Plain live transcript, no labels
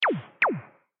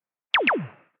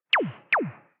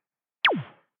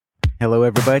Hello,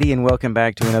 everybody, and welcome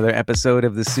back to another episode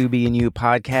of the Subi and You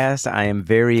podcast. I am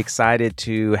very excited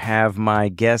to have my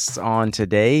guests on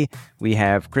today. We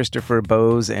have Christopher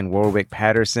Bowes and Warwick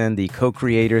Patterson, the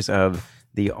co-creators of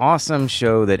the awesome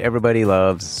show that everybody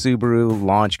loves, Subaru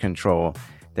Launch Control.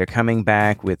 They're coming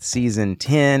back with season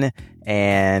 10,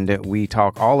 and we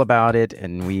talk all about it,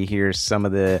 and we hear some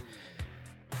of the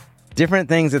different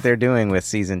things that they're doing with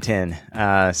season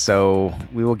 10. So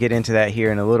we will get into that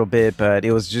here in a little bit, but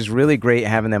it was just really great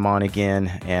having them on again.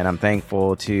 And I'm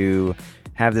thankful to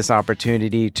have this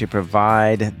opportunity to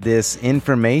provide this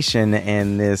information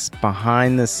and this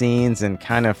behind the scenes and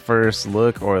kind of first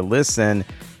look or listen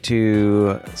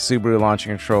to Subaru Launch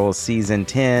Control season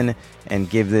 10 and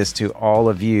give this to all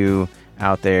of you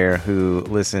out there who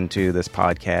listen to this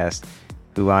podcast,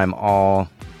 who I'm all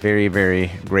very,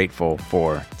 very grateful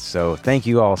for. So thank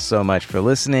you all so much for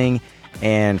listening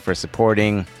and for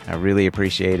supporting. I really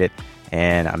appreciate it.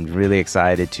 And I'm really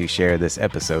excited to share this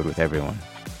episode with everyone.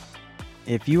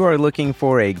 If you are looking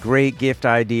for a great gift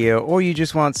idea or you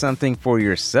just want something for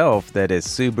yourself that is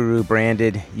Subaru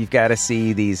branded, you've got to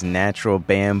see these natural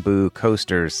bamboo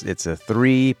coasters. It's a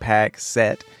 3-pack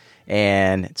set.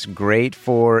 And it's great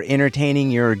for entertaining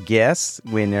your guests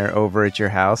when they're over at your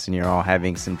house and you're all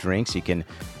having some drinks. You can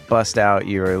bust out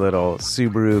your little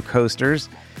Subaru coasters.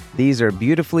 These are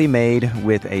beautifully made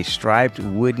with a striped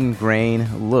wooden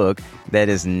grain look that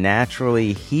is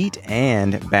naturally heat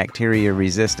and bacteria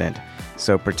resistant.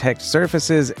 So protect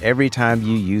surfaces every time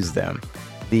you use them.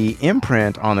 The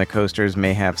imprint on the coasters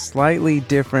may have slightly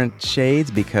different shades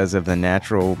because of the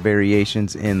natural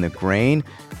variations in the grain,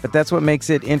 but that's what makes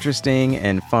it interesting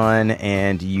and fun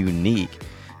and unique.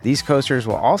 These coasters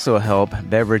will also help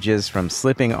beverages from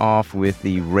slipping off with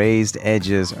the raised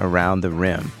edges around the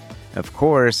rim. Of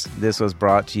course, this was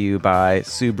brought to you by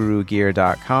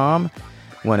SubaruGear.com,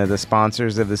 one of the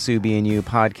sponsors of the Subi and You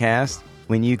podcast.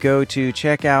 When you go to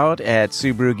checkout at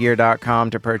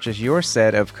SubaruGear.com to purchase your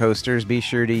set of coasters, be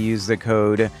sure to use the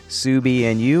code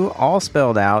SUBIANDYOU, all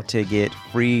spelled out, to get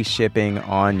free shipping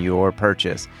on your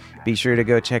purchase. Be sure to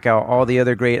go check out all the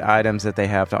other great items that they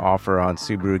have to offer on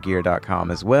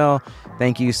SubaruGear.com as well.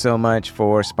 Thank you so much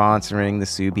for sponsoring the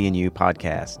Subi and You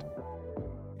podcast.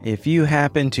 If you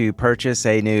happen to purchase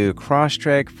a new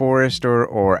Crosstrek, Forester,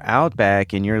 or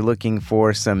Outback and you're looking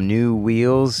for some new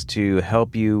wheels to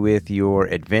help you with your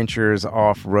adventures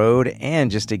off-road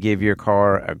and just to give your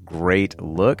car a great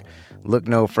look, look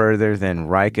no further than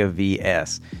Rika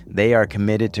VS. They are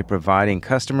committed to providing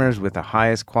customers with the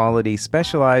highest quality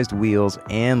specialized wheels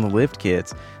and lift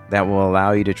kits that will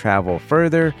allow you to travel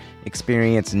further,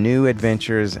 experience new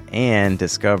adventures, and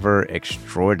discover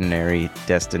extraordinary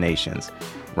destinations.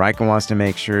 Rika wants to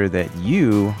make sure that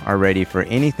you are ready for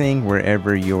anything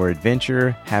wherever your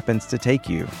adventure happens to take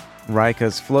you.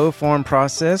 Rika's flow-form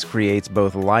process creates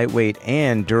both lightweight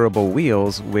and durable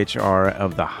wheels, which are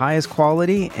of the highest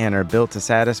quality and are built to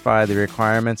satisfy the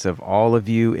requirements of all of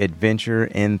you adventure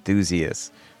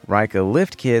enthusiasts. Rika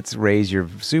lift kits raise your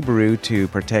Subaru to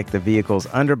protect the vehicle's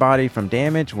underbody from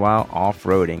damage while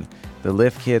off-roading. The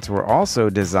lift kits were also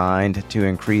designed to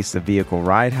increase the vehicle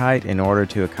ride height in order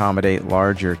to accommodate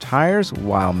larger tires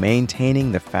while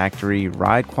maintaining the factory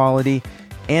ride quality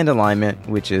and alignment,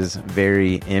 which is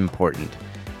very important.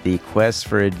 The quest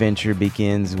for adventure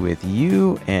begins with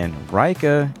you, and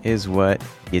Rika is what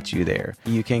gets you there.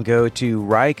 You can go to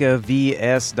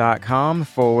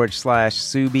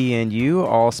rikavs.com/SubiandYou,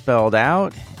 all spelled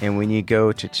out. And when you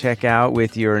go to check out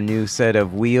with your new set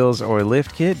of wheels or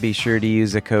lift kit, be sure to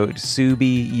use the code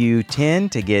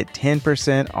SUBIU10 to get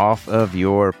 10% off of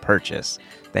your purchase.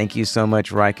 Thank you so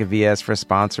much, Rika VS, for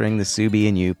sponsoring the Subi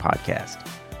and You podcast.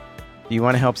 If you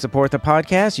want to help support the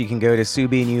podcast, you can go to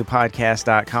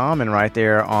SubiandYouPodcast.com, and right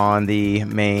there on the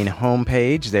main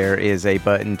homepage, there is a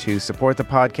button to support the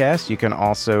podcast. You can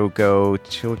also go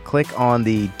to click on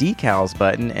the decals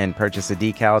button and purchase a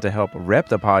decal to help rep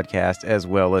the podcast as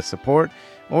well as support.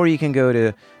 Or you can go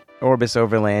to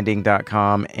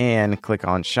OrbisOverlanding.com and click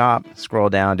on shop, scroll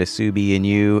down to Subi and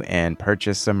You, and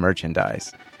purchase some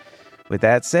merchandise. With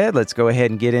that said, let's go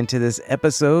ahead and get into this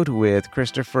episode with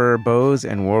Christopher Bowes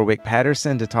and Warwick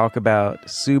Patterson to talk about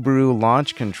Subaru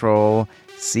Launch Control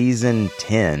Season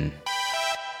 10.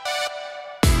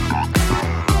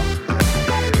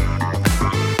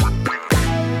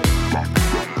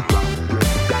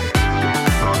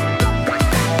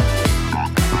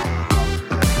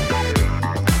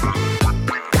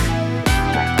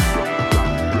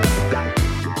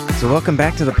 So welcome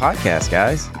back to the podcast,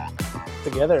 guys.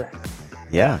 Together.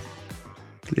 Yeah.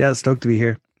 Yeah, stoked to be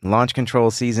here. Launch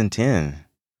Control Season 10.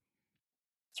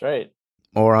 That's right.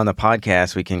 Or on the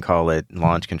podcast, we can call it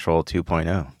Launch Control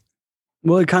 2.0.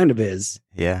 Well, it kind of is.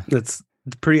 Yeah. It's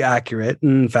pretty accurate.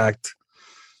 In fact,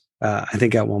 I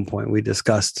think at one point we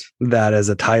discussed that as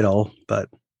a title, but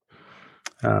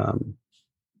that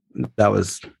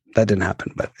didn't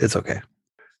happen, but it's okay.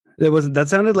 That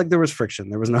sounded like there was friction.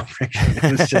 There was no friction.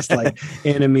 It was just like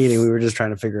in a meeting, we were just trying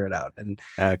to figure it out.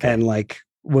 And like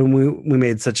when we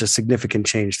made such a significant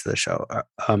change to the show,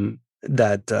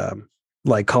 that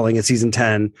like calling it season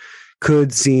 10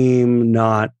 could seem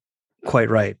not quite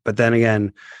right. But then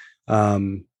again,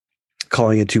 calling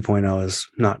it 2.0 is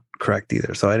not correct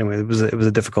either. So anyway, it was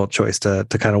a difficult choice to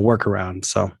kind of work around.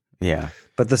 So yeah.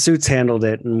 But the suits handled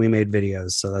it, and we made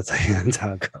videos, so that's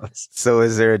how it goes. So,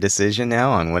 is there a decision now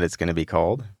on what it's going to be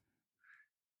called?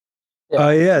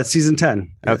 Yeah, season 10.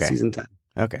 Yeah, okay, season 10.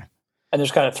 Okay. And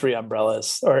there's kind of 3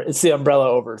 umbrellas, or it's the umbrella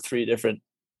over 3 different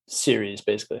series,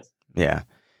 basically. Yeah,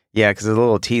 because the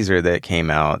little teaser that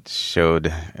came out showed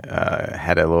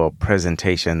had a little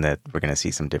presentation that we're going to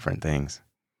see some different things.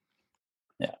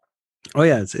 Oh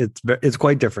yeah, it's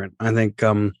quite different. I think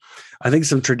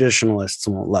some traditionalists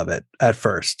won't love it at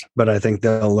first, but I think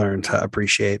they'll learn to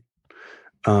appreciate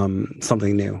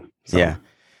something new. So. Yeah.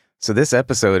 So this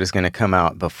episode is going to come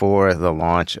out before the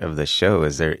launch of the show.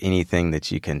 Is there anything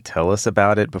that you can tell us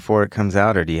about it before it comes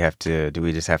out, or do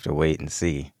we just have to wait and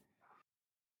see?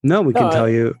 No, we can tell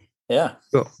you. Yeah.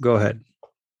 Go ahead.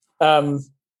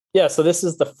 Yeah. So this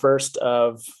is the first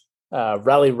of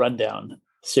Rally Rundown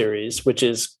series, which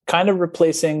is kind of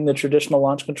replacing the traditional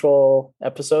Launch Control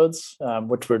episodes,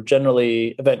 which were generally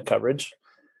event coverage.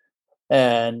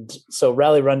 And so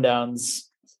Rally Rundowns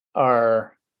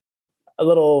are a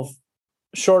little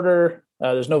shorter.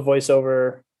 There's no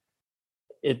voiceover.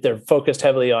 They're focused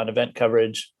heavily on event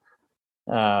coverage.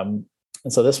 And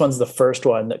so this one's the first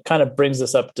one that kind of brings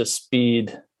us up to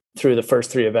speed through the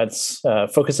first 3 events,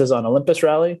 focuses on Olympus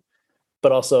Rally,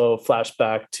 but also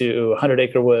flashback to 100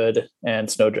 Acre Wood and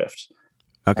Snowdrift.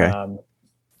 Okay.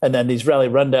 And then these Rally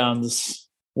Rundowns,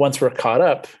 once we're caught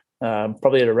up,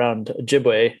 probably at around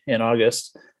Ojibwe in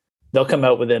August, they'll come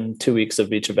out within 2 weeks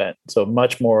of each event. So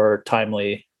much more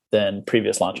timely than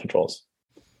previous Launch Controls.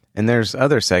 And there's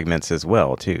other segments as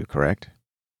well, too, correct?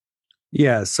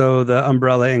 Yeah. So the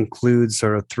umbrella includes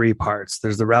sort of 3 parts.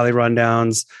 There's the Rally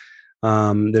Rundowns.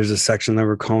 There's a section that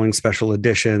we're calling special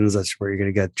editions. That's where you're going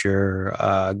to get your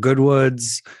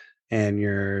Goodwoods and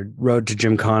your Road to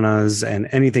Gymkhanas and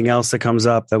anything else that comes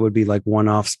up that would be like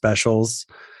one-off specials.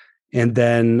 And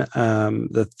then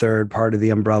the third part of the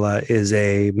umbrella is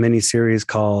a mini series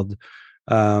called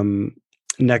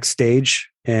Next Stage,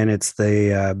 and it's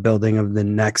the building of the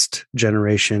next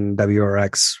generation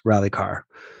WRX rally car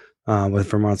with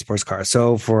Vermont Sports Car.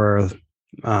 So for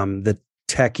the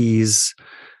techies,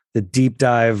 the deep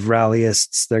dive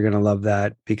rallyists, they're going to love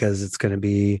that because it's going to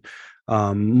be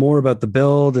more about the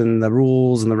build and the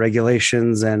rules and the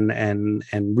regulations and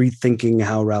rethinking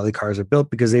how rally cars are built,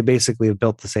 because they basically have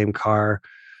built the same car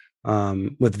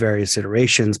with various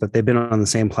iterations, but they've been on the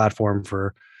same platform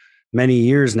for many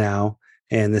years now.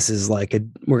 And this is like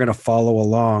we're going to follow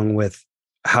along with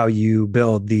how you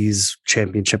build these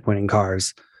championship winning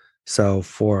cars. So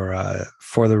for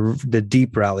the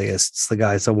deep rallyists, the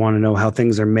guys that want to know how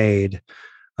things are made,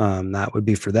 that would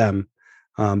be for them.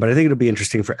 But I think it'll be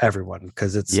interesting for everyone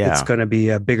because it's going to be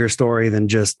a bigger story than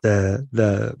just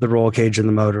the roll cage and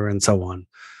the motor and so on.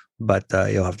 But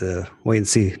you'll have to wait and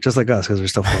see, just like us, because we're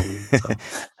still filming. So.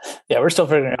 Yeah, we're still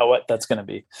figuring out what that's going to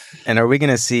be. And are we going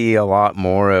to see a lot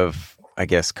more of, I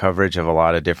guess, coverage of a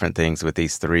lot of different things with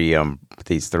these three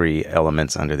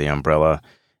elements under the umbrella,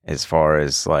 as far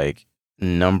as like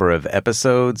number of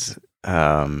episodes?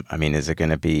 I mean, is it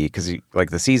going to be, because like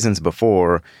the seasons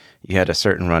before, you had a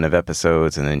certain run of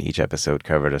episodes and then each episode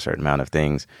covered a certain amount of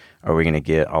things. Are we going to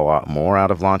get a lot more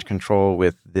out of Launch Control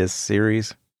with this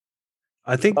series?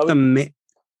 I think the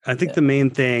main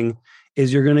thing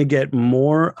is you're going to get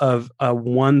more of a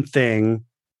one thing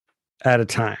at a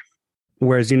time.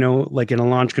 Whereas, like in a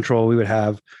Launch Control,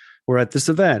 we're at this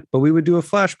event, but we would do a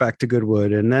flashback to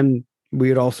Goodwood. And then we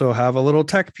would also have a little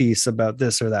tech piece about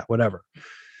this or that, whatever.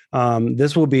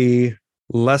 This will be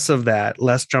less of that,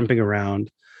 less jumping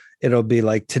around. It'll be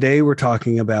like, today we're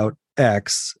talking about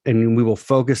X and we will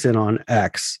focus in on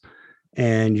X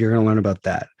and you're going to learn about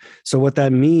that. So what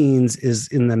that means is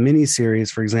in the mini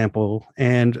series, for example,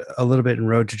 and a little bit in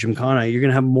Road to Gymkhana, you're going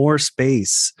to have more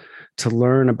space to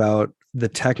learn about the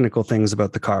technical things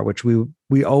about the car, which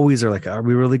we always are like, are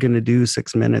we really going to do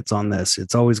 6 minutes on this?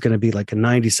 It's always going to be like a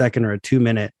 90-second or a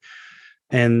 2-minute.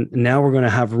 And now we're going to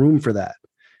have room for that.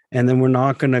 And then we're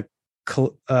not going to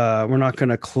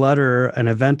clutter an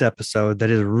event episode that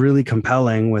is really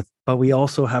compelling but we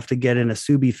also have to get in a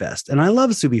Subi Fest. And I love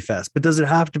Subi Fest, but does it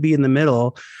have to be in the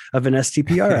middle of an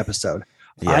STPR episode?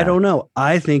 Yeah. I don't know.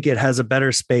 I think it has a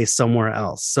better space somewhere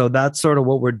else. So that's sort of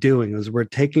what we're doing, is we're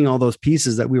taking all those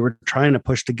pieces that we were trying to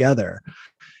push together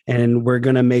and we're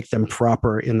going to make them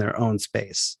proper in their own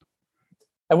space.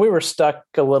 And we were stuck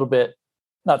a little bit,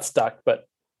 not stuck, but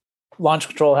Launch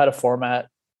Control had a format.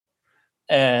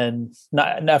 And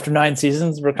after 9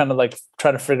 seasons, we're kind of like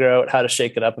trying to figure out how to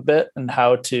shake it up a bit and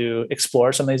how to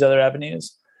explore some of these other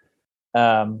avenues.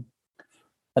 And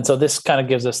so this kind of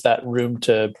gives us that room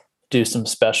to do some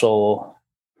special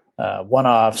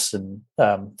one-offs. And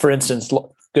for instance,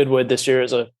 Goodwood this year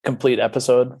is a complete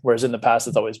episode, whereas in the past,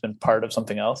 it's always been part of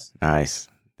something else. Nice.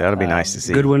 That'll be nice to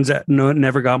see. Good ones that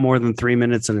never got more than 3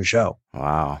 minutes in a show.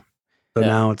 Wow. So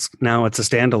now it's a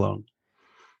standalone.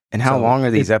 And how long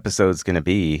are these episodes going to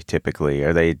be typically?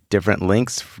 Are they different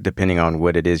lengths depending on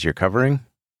what it is you're covering?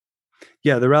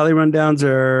 Yeah, the rally rundowns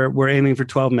we're aiming for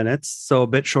 12 minutes, so a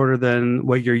bit shorter than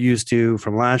what you're used to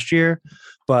from last year.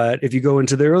 But if you go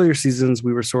into the earlier seasons,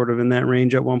 we were sort of in that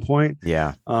range at one point.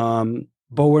 Yeah.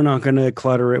 But we're not going to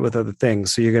clutter it with other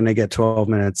things. So you're going to get 12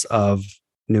 minutes of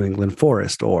New England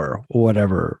Forest or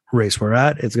whatever race we're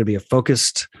at. It's going to be a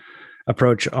focused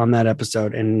approach on that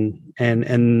episode. And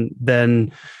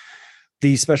then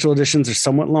the special editions are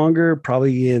somewhat longer,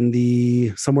 probably in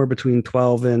the somewhere between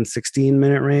 12 and 16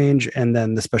 minute range. And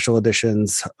then the special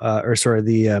editions,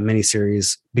 the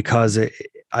miniseries, because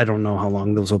I don't know how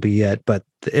long those will be yet, but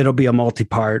it'll be a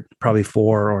multi-part, probably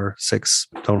 4 or 6.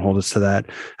 Don't hold us to that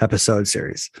episode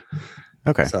series.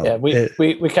 Okay. So yeah,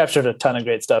 we captured a ton of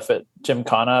great stuff at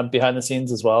Gymkhana behind the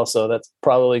scenes as well. So that's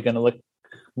probably going to look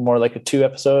more like a 2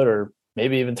 episode or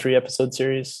maybe even 3 episode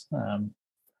series.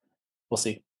 We'll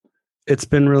see. It's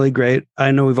been really great. I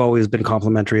know we've always been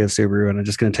complimentary of Subaru, and I'm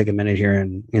just going to take a minute here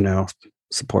and,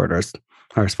 support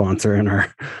our sponsor and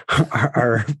our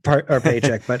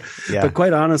paycheck. But, but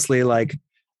quite honestly, like,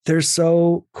 they're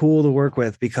so cool to work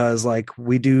with because like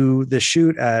we do the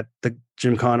shoot at the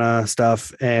Gymkhana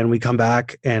stuff and we come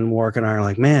back and work on our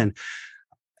like, man.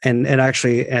 And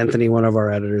actually Anthony, one of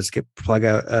our editors,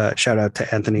 shout out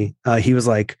to Anthony. He was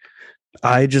like,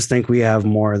 I just think we have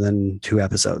more than 2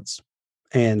 episodes.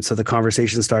 And so the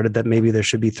conversation started that maybe there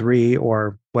should be 3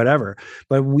 or whatever,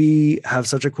 but we have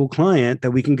such a cool client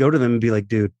that we can go to them and be like,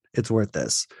 dude, it's worth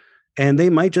this. And they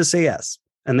might just say yes,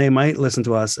 and they might listen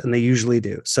to us, and they usually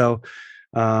do. So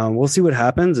we'll see what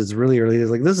happens. It's really early. It's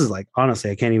like, this is like,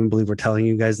 honestly, I can't even believe we're telling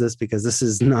you guys this because this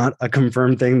is not a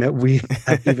confirmed thing that we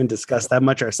have even discussed that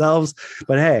much ourselves.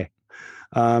 But hey,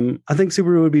 I think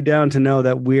Subaru would be down to know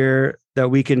that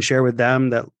we can share with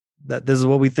them that this is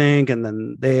what we think, and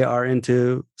then they are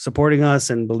into supporting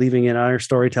us and believing in our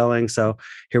storytelling. So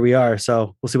here we are.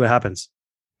 So we'll see what happens.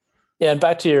 Yeah. And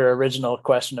back to your original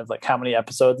question of like how many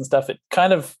episodes and stuff,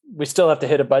 we still have to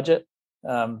hit a budget.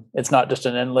 It's not just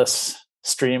an endless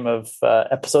stream of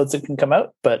episodes that can come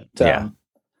out, but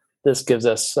this gives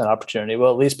us an opportunity. We'll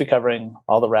at least be covering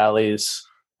all the rallies,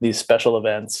 these special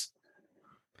events.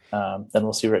 Then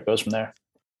we'll see where it goes from there.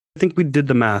 I think we did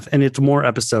the math, and it's more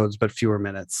episodes, but fewer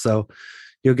minutes. So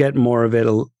you'll get more of it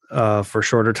for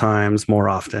shorter times, more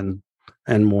often,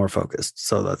 and more focused.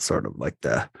 So that's sort of like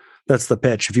that's the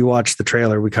pitch. If you watch the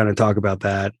trailer, we kind of talk about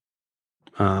that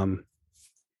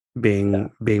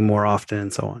being more often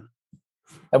and so on.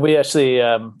 And we actually,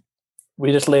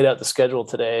 we just laid out the schedule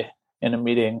today in a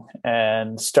meeting,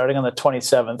 and starting on the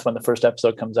 27th, when the first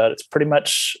episode comes out, it's pretty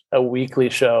much a weekly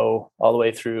show all the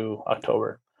way through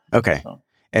October. Okay. So.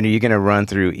 And are you going to run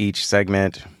through each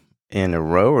segment in a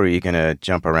row, or are you going to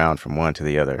jump around from one to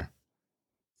the other?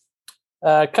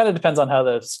 Kind of depends on how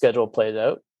the schedule plays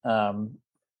out.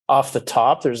 Off the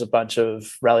top, there's a bunch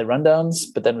of rally rundowns,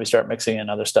 but then we start mixing in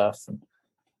other stuff.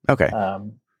 Okay.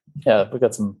 We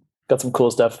got some cool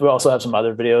stuff. We also have some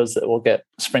other videos that will get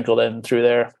sprinkled in through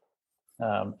there,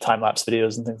 time-lapse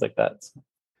videos and things like that.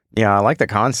 Yeah, I like the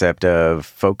concept of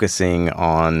focusing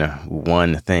on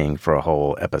one thing for a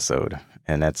whole episode.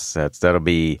 And that'll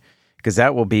be, because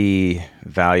that will be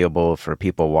valuable for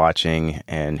people watching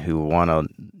and who want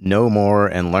to know more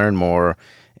and learn more.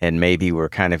 And maybe we're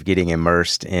kind of getting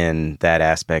immersed in that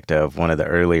aspect of one of the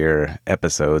earlier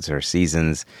episodes or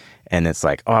seasons. And it's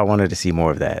like, oh, I wanted to see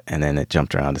more of that. And then it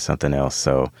jumped around to something else.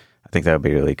 So I think that would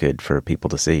be really good for people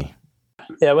to see.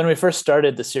 Yeah, when we first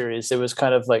started the series, it was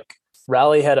kind of like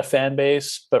Rally had a fan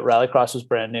base, but Rallycross was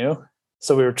brand new.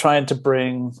 So we were trying to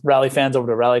bring Rally fans over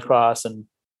to Rallycross and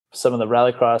some of the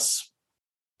Rallycross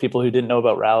people who didn't know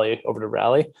about Rally over to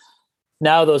Rally.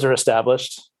 Now those are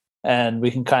established, and we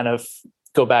can kind of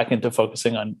go back into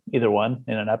focusing on either one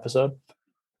in an episode.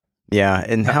 Yeah.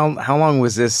 And how long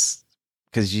was this?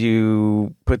 Because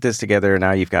you put this together,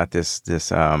 now you've got this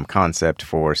concept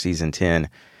for season 10.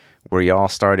 Were y'all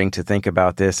starting to think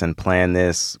about this and plan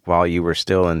this while you were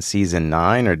still in season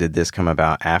 9, or did this come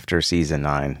about after season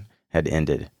 9 had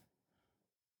ended?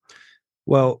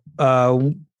 Well,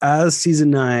 as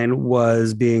season 9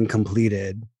 was being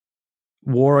completed,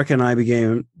 Warwick and I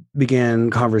began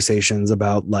conversations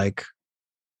about like,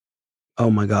 oh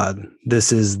my God,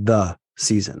 this is the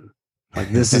season. Like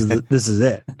this is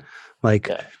it. Like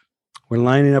we're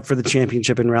lining up for the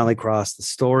championship in Rallycross. The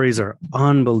stories are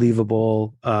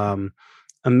unbelievable.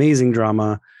 Amazing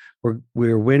drama.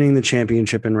 We're winning the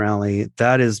championship in rally.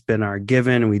 That has been our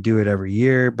given, and we do it every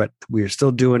year, but we're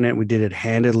still doing it. We did it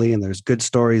handedly, and there's good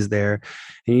stories there.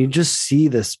 And you just see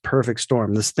this perfect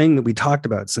storm, this thing that we talked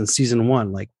about since season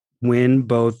 1, like win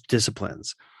both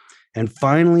disciplines. And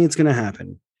finally it's going to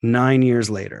happen 9 years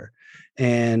later.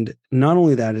 And not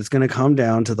only that, it's going to come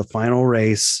down to the final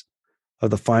race of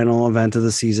the final event of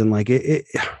the season. Like it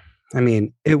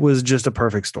was just a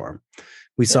perfect storm.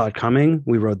 We saw it coming.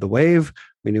 We rode the wave.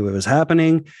 We knew it was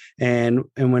happening. And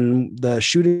when the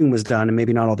shooting was done, and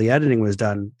maybe not all the editing was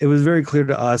done, it was very clear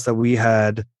to us that we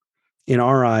had, in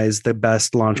our eyes, the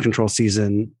best launch control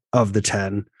season of the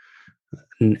 10.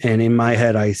 And in my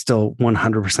head, I still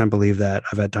 100% believe that.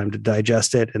 I've had time to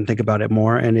digest it and think about it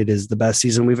more. And it is the best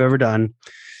season we've ever done.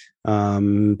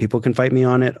 People can fight me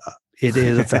on it. It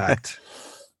is a fact.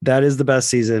 That is the best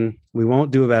season. We won't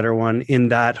do a better one in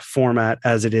that format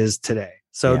as it is today.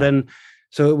 So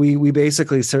so we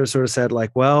basically sort of said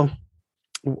like, well,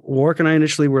 Warwick and I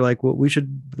initially were like, well, we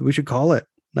should call it.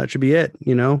 That should be it.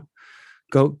 You know,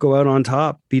 go out on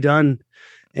top, be done.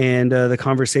 And the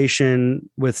conversation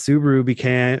with Subaru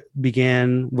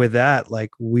began with that,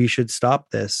 like we should stop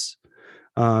this.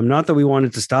 Not that we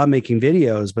wanted to stop making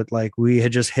videos, but like we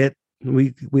had just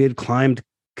we had climbed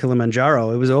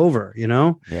Kilimanjaro. It was over, you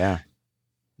know? Yeah.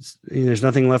 There's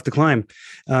nothing left to climb.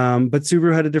 But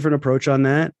Subaru had a different approach on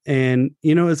that. And,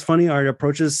 you know, it's funny, our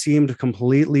approaches seemed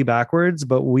completely backwards,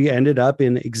 but we ended up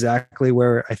in exactly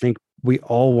where I think we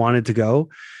all wanted to go.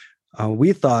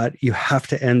 We thought you have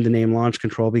to end the name Launch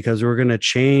Control because we're going to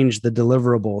change the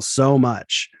deliverable so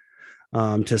much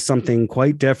to something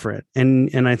quite different.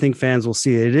 And I think fans will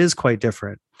see it is quite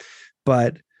different.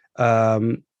 But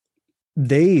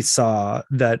they saw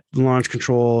that Launch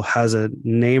Control has a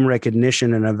name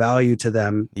recognition and a value to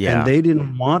them. Yeah. And they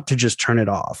didn't want to just turn it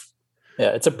off.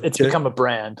 Yeah, it's become a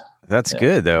brand. That's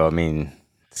good, though. I mean,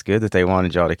 it's good that they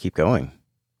wanted y'all to keep going.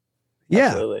 Yeah.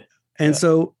 Absolutely. And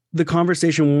so the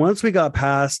conversation, once we got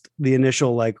past the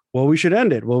initial, like, well, we should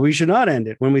end it. Well, we should not end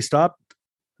it. When we stopped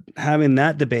having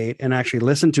that debate and actually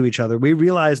listened to each other, we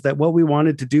realized that what we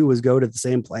wanted to do was go to the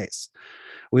same place.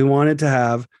 We wanted to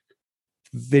have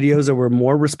videos that were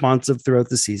more responsive throughout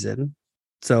the season.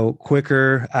 So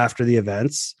quicker after the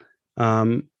events.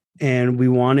 And we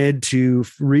wanted to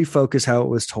refocus how it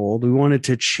was told. We wanted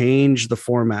to change the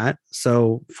format.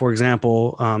 So for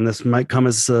example, this might come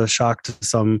as a shock to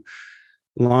some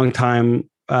longtime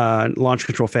Launch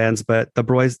Control fans, but the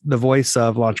voice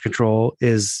of Launch Control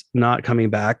is not coming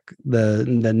back. The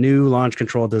new Launch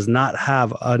Control does not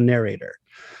have a narrator.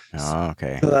 Oh,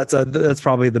 okay. So that's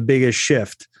probably the biggest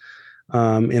shift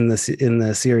in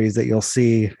the series that you'll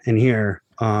see and hear.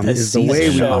 Is the way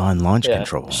we on Launch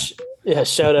Control.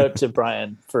 Shout out to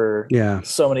Brian for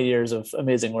so many years of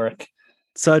amazing work.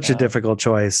 Such a difficult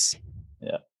choice.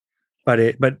 Yeah.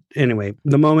 But anyway,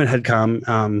 the moment had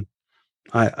come.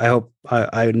 I hope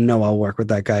I know I'll work with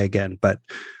that guy again. But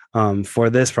for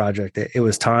this project, it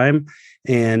was time.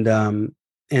 And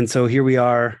so here we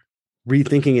are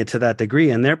rethinking it to that degree.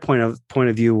 And their point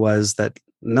of view was that,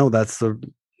 no,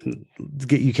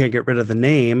 you can't get rid of the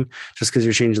name just because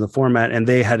you're changing the format. And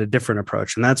they had a different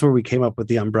approach. And that's where we came up with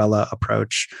the umbrella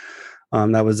approach.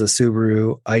 That was a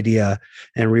Subaru idea,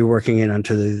 and reworking it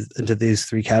into these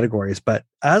three categories. But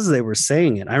as they were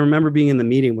saying it, I remember being in the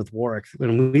meeting with Warwick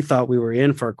when we thought we were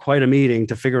in for quite a meeting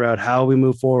to figure out how we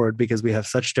move forward because we have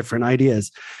such different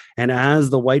ideas. And as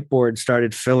the whiteboard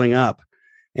started filling up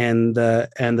and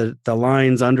the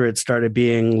lines under it started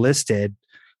being listed,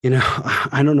 you know,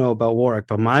 I don't know about Warwick,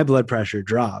 but my blood pressure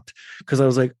dropped because I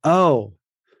was like, oh,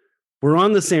 we're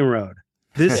on the same road.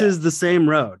 This is the same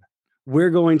road.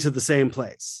 We're going to the same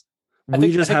place.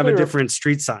 We just have a different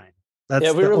street sign. That's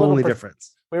the only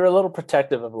difference. We were a little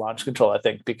protective of Launch Control, I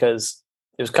think, because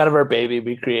it was kind of our baby.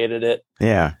 We created it.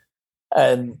 Yeah.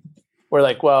 And we're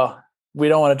like, well, we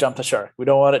don't want to jump the shark. We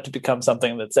don't want it to become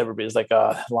something that's everybody's like,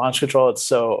 Launch Control, it's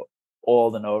so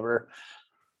old and over.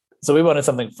 So we wanted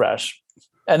something fresh.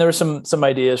 And there were some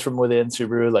ideas from within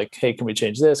Subaru, like, hey, can we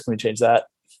change this? Can we change that?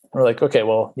 And we're like, okay,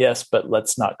 well, yes, but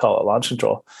let's not call it launch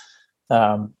control.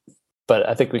 But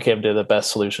I think we came to the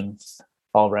best solution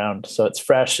all around. So it's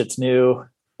fresh, it's new,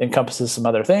 encompasses some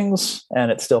other things,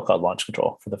 and it's still called launch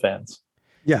control for the fans.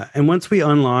 Yeah. And once we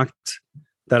unlocked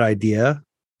that idea,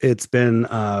 it's been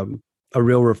a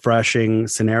real refreshing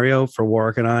scenario for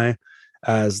Warwick and I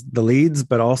as the leads,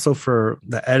 but also for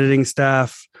the editing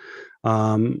staff.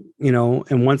 And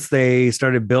once they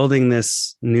started building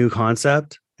this new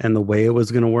concept and the way it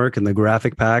was going to work and the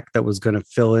graphic pack that was going to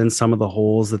fill in some of the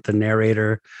holes that the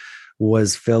narrator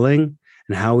was filling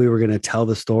and how we were going to tell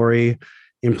the story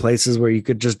in places where you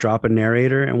could just drop a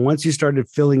narrator. And once you started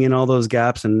filling in all those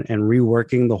gaps and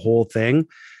reworking the whole thing,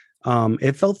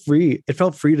 it felt free. It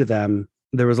felt free to them.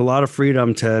 There was a lot of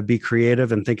freedom to be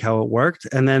creative and think how it worked.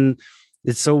 And then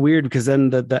it's so weird because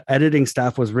then the editing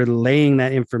staff was relaying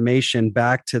that information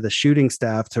back to the shooting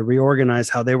staff to reorganize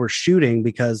how they were shooting,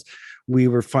 because we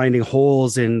were finding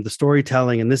holes in the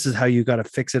storytelling and this is how you got to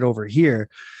fix it over here.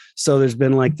 So there's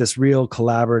been like this real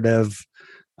collaborative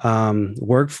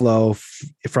workflow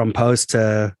from post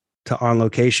to on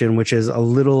location, which is a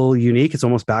little unique. It's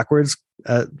almost backwards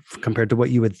compared to what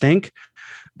you would think,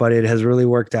 but it has really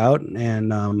worked out.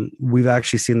 And we've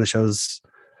actually seen the shows.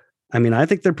 I mean, I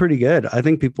think they're pretty good. I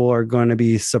think people are going to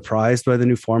be surprised by the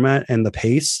new format and the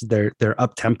pace. They're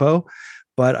up tempo,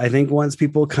 but I think once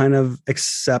people kind of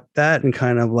accept that and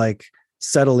kind of like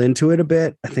settle into it a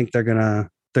bit, I think they're gonna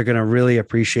really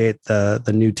appreciate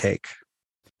the new take.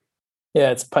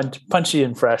 Yeah, it's punchy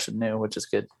and fresh and new, which is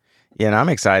good. Yeah, and I'm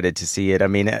excited to see it. I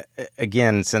mean,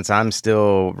 again, since I'm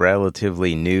still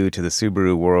relatively new to the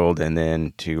Subaru world and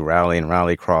then to Rally and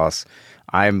Rallycross,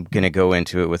 I'm going to go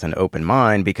into it with an open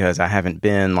mind because I haven't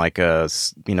been like a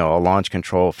launch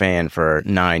control fan for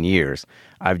 9 years.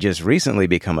 I've just recently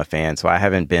become a fan, so I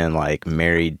haven't been like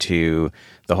married to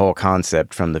the whole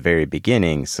concept from the very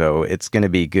beginning. So it's going to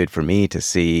be good for me to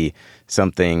see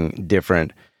something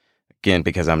different, again,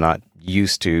 because I'm not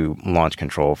used to launch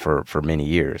control for many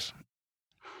years.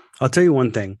 I'll tell you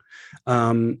one thing.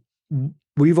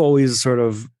 We've always sort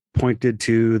of pointed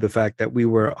to the fact that we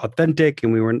were authentic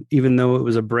and we weren't, even though it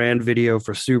was a brand video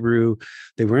for Subaru,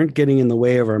 they weren't getting in the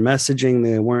way of our messaging.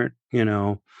 They weren't,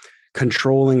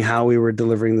 controlling how we were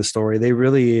delivering the story. They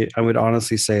really, I would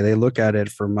honestly say, they look at it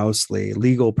for mostly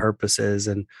legal purposes,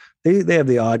 and they have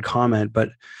the odd comment, but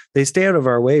they stay out of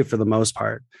our way for the most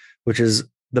part, which is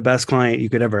the best client you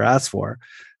could ever ask for.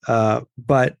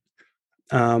 But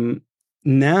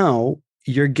now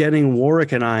you're getting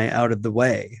Warwick and I out of the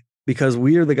way, because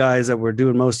we are the guys that were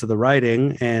doing most of the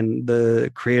writing and the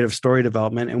creative story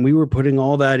development. And we were putting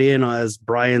all that in as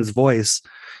Brian's voice,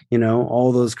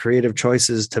 all those creative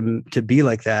choices to be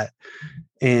like that.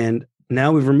 And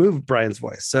now we've removed Brian's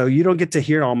voice. So you don't get to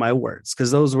hear all my words,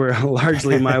 because those were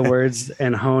largely my words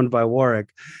and honed by Warwick.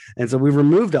 And so we've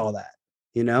removed all that,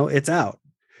 it's out.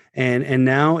 And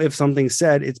now if something's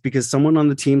said, it's because someone on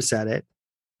the team said it.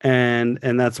 And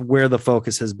that's where the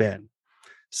focus has been.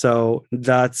 So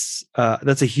that's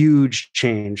a huge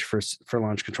change for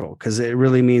launch control, because it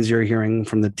really means you're hearing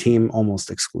from the team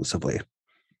almost exclusively.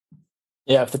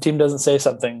 Yeah, if the team doesn't say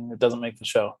something, it doesn't make the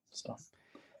show.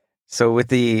 So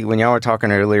when y'all were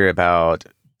talking earlier about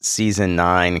season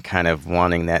 9 kind of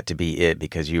wanting that to be it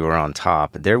because you were on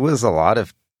top, there was a lot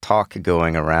of talk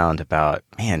going around about,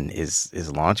 man,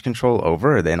 is launch control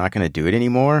over? Are they not going to do it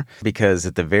anymore? Because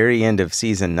at the very end of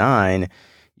season 9,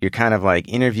 you're kind of like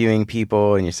interviewing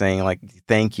people and you're saying like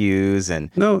thank yous and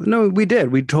no, we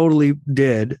did. We totally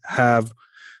did have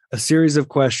a series of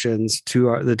questions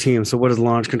to the team. So what does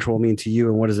launch control mean to you?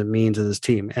 And what does it mean to this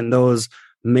team? And those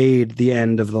made the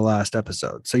end of the last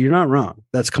episode. So you're not wrong.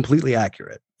 That's completely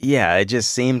accurate. Yeah. It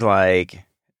just seemed like,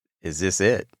 is this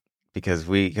it? Because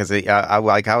I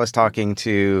was talking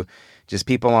to just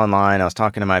people online. I was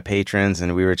talking to my patrons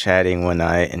and we were chatting one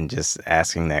night and just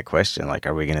asking that question, like,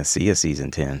 are we going to see a season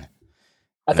 10?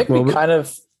 I think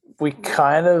we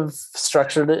kind of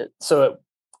structured it so it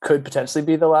could potentially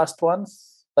be the last one.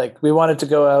 Like, we wanted to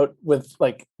go out with,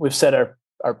 like, we've said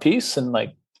our piece and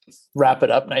like wrap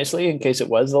it up nicely in case it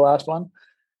was the last one.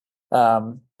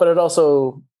 But it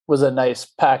also was a nice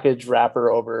package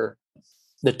wrapper over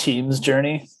the team's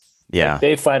journey. Yeah. Like,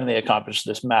 they finally accomplished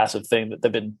this massive thing that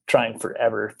they've been trying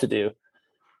forever to do.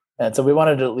 And so we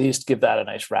wanted to at least give that a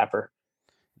nice wrapper.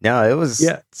 No, it was,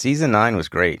 season 9 was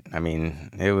great. I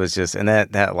mean, it was just, and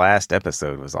that last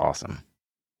episode was awesome.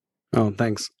 Oh,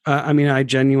 thanks. I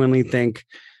genuinely think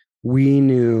we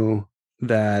knew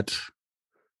that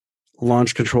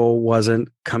launch control wasn't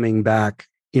coming back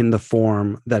in the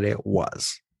form that it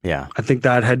was. Yeah. I think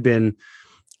that had been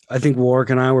I think Warwick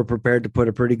and I were prepared to put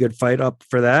a pretty good fight up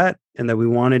for that, and that we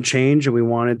wanted change and we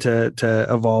wanted to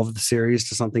evolve the series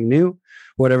to something new,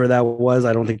 whatever that was.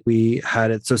 I don't think we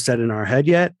had it so set in our head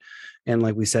yet. And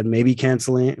like we said, maybe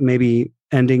canceling, maybe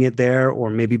ending it there, or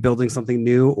maybe building something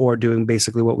new, or doing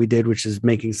basically what we did, which is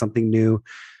making something new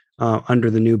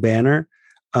under the new banner.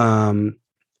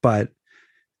 But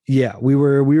yeah, we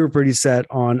were pretty set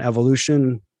on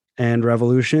evolution and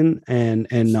revolution, and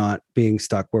not being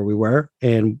stuck where we were,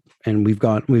 and we've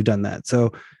done that.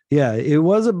 So yeah, it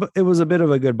was a bit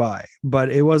of a goodbye,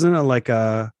 but it wasn't like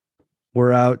a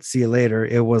we're out, see you later.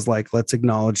 It was like, let's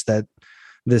acknowledge that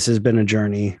this has been a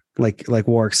journey, like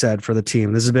Warwick said, for the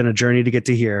team. This has been a journey to get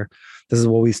to here. This is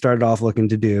what we started off looking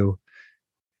to do,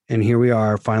 and here we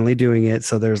are finally doing it.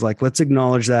 So there's like, let's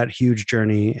acknowledge that huge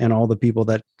journey and all the people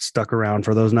that stuck around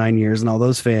for those 9 years, and all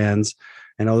those fans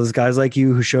and all those guys like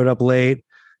you who showed up late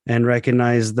and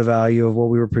recognized the value of what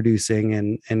we were producing.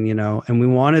 And we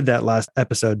wanted that last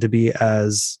episode to be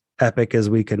as epic as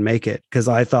we could make it. Cause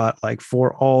I thought, like,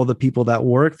 for all the people that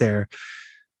work there,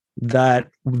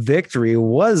 that victory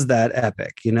was that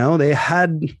epic. They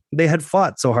had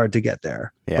fought so hard to get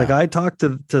there. Yeah. Like, I talked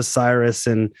to Cyrus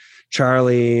and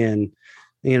Charlie and,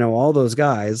 all those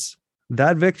guys.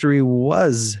 That victory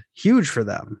was huge for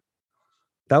them.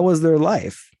 That was their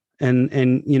life. And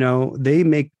they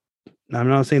make, I'm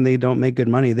not saying they don't make good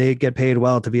money. They get paid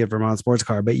well to be a Vermont sports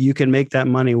car, but you can make that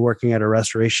money working at a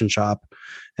restoration shop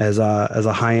as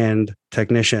a high-end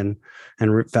technician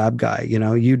and fab guy.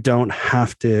 You don't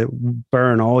have to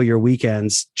burn all your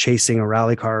weekends chasing a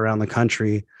rally car around the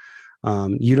country.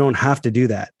 You don't have to do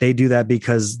that. They do that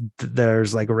because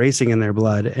there's like racing in their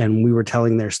blood, and we were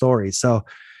telling their story. So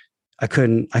I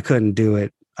couldn't do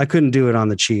it. I couldn't do it on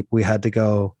the cheap. We had to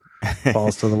go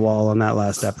balls to the wall on that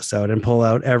last episode and pull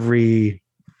out every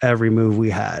move we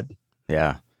had.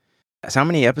 Yeah. So how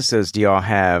many episodes do y'all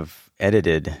have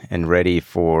edited and ready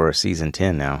for season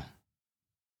 10 now?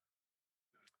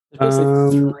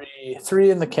 Three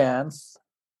in the can.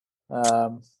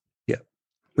 Yeah,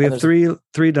 we have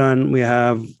three done. We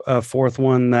have a fourth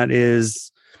one that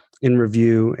is in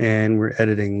review, and we're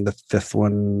editing the fifth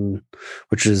one,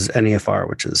 which is NEFR,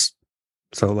 which is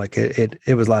so like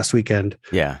it was last weekend.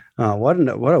 Yeah. What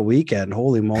a weekend!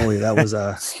 Holy moly, that was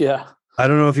a yeah. I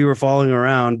don't know if you were following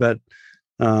around, but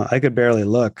I could barely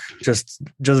look, just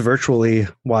virtually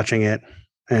watching it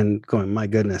and going, my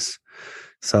goodness.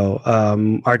 So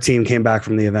our team came back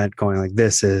from the event going like,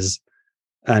 this is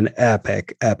an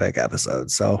epic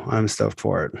episode. So I'm stoked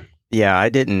for it. Yeah, I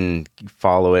didn't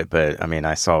follow it, but I mean,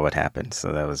 I saw what happened.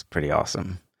 So that was pretty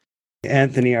awesome.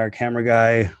 Anthony, our camera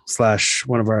guy /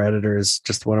 one of our editors,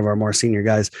 just one of our more senior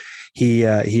guys,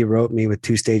 he wrote me with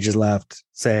 2 stages left,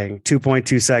 saying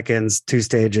 2.2 seconds, 2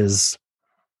 stages,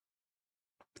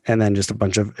 and then just a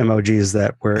bunch of emojis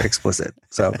that were explicit.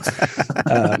 So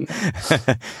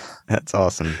that's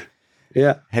awesome.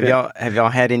 Yeah. Have y'all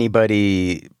had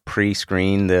anybody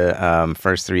pre-screen the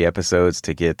first 3 episodes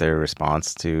to get their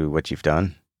response to what you've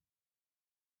done?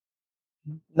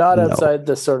 Not outside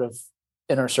the sort of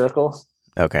inner circle.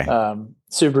 Okay.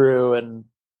 Subaru and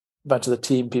a bunch of the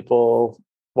team people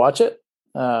watch it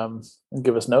and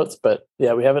give us notes, but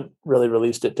yeah, we haven't really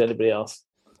released it to anybody else.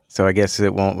 So I guess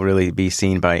it won't really be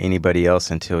seen by anybody else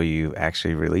until you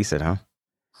actually release it, huh?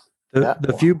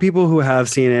 The few people who have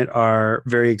seen it are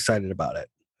very excited about it.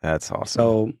 That's awesome.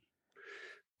 So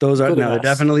those are they're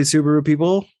definitely Subaru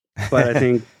people, but I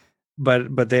think,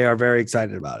 but they are very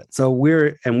excited about it. So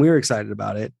we're excited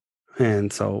about it,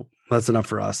 and so that's enough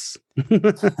for us.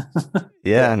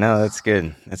 Yeah, no, that's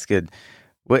good. That's good.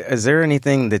 What, is there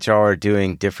anything that y'all are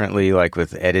doing differently, like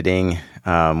with editing,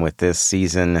 with this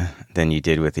season than you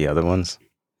did with the other ones?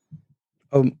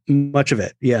 Oh, much of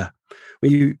it, yeah.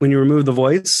 When you remove the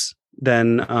voice,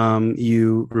 then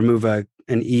you remove an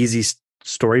easy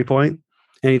story point.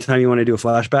 Anytime you want to do a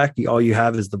flashback, all you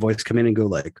have is the voice come in and go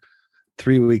like,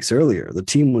 3 weeks earlier, the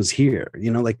team was here,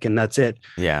 and that's it.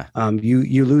 Yeah.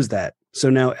 You lose that. So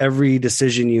now every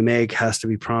decision you make has to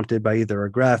be prompted by either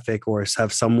a graphic or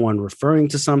have someone referring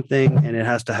to something, and it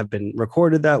has to have been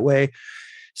recorded that way.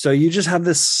 So you just have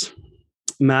this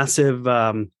massive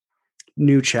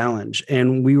new challenge.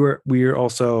 And we are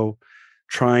also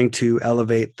trying to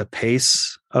elevate the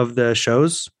pace of the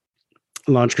shows.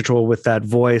 Launch Control, with that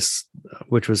voice,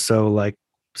 which was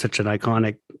such an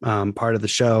iconic part of the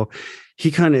show,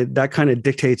 that kind of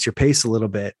dictates your pace a little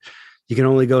bit. You can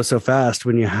only go so fast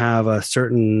when you have a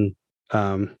certain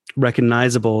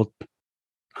recognizable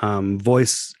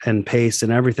voice and pace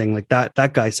and everything like that.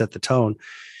 That guy set the tone,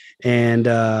 and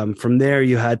from there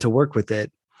you had to work with it.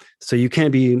 So you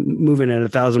can't be moving at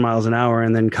 1,000 miles an hour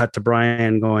and then cut to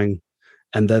Brian going,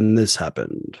 and then this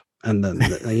happened. And then,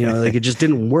 like it just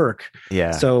didn't work. Yeah.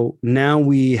 So now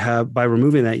we have, by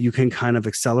removing that, you can kind of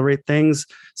accelerate things.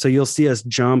 So you'll see us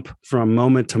jump from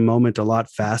moment to moment a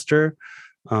lot faster.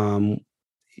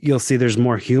 You'll see there's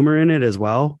more humor in it as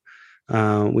well.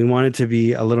 We want it to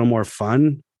be a little more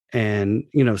fun and,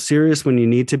 serious when you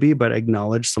need to be, but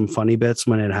acknowledge some funny bits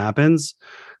when it happens.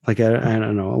 Like, I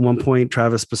don't know, at one point,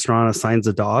 Travis Pastrana signs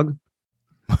a dog.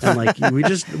 And like we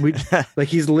like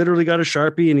he's literally got a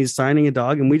Sharpie and he's signing a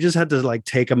dog, and we just had to like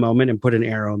take a moment and put an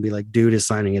arrow and be like, dude is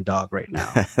signing a dog right now.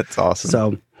 That's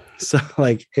awesome. So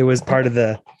like it was part of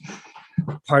the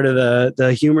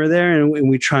humor there, and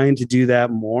we trying to do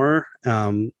that more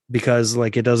because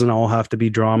like it doesn't all have to be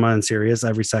drama and serious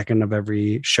every second of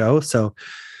every show. So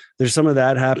there's some of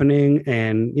that happening,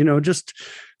 and just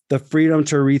the freedom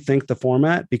to rethink the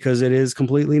format because it is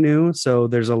completely new. So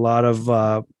there's a lot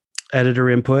of editor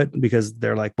input because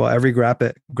they're like, well, every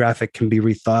graphic can be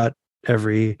rethought,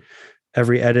 every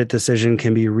edit decision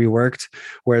can be reworked,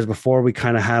 whereas before we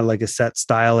kind of had like a set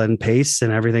style and pace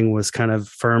and everything was kind of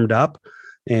firmed up,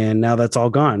 and now that's all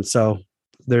gone. So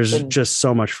there's just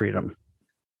so much freedom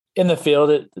in the field.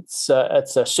 It's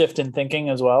a shift in thinking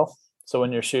as well. So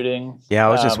when you're shooting, I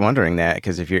was just wondering that,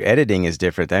 because if your editing is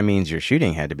different, that means your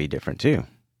shooting had to be different too.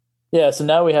 So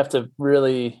now we have to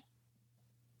really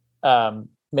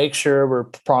make sure we're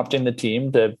prompting the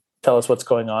team to tell us what's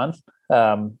going on.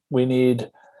 We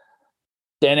need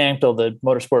Dan Anktel, the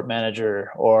motorsport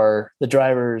manager, or the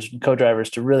drivers and co-drivers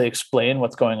to really explain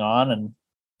what's going on and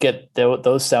get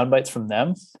those sound bites from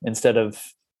them instead of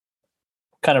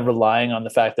kind of relying on the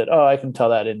fact that, I can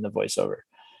tell that in the voiceover.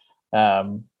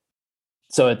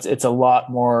 So it's a lot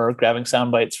more grabbing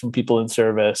sound bites from people in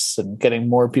service and getting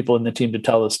more people in the team to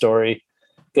tell the story,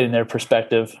 getting their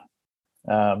perspective.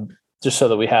 Just so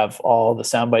that we have all the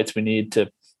sound bites we need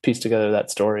to piece together that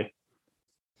story.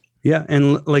 Yeah.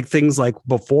 And like things like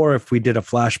before, if we did a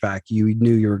flashback, you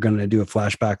knew you were going to do a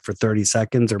flashback for 30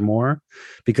 seconds or more,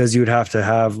 because you would have to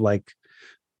have like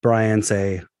Brian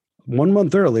say, 1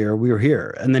 month earlier, we were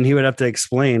here. And then he would have to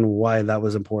explain why that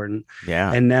was important.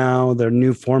 Yeah. And now their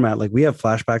new format, like we have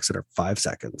flashbacks that are 5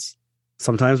 seconds.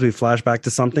 Sometimes we flash back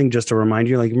to something just to remind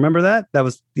you, like, remember that? That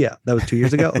was 2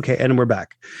 years ago. Okay. And we're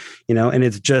back, and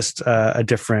it's just a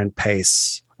different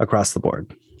pace across the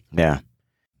board. Yeah.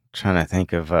 Trying to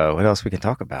think of what else we can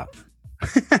talk about.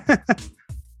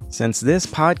 Since this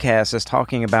podcast is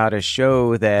talking about a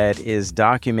show that is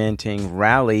documenting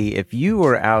rally, if you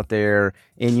are out there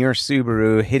in your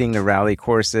Subaru hitting the rally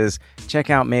courses, check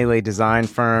out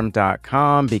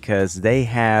MeleeDesignFirm.com because they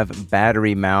have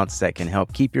battery mounts that can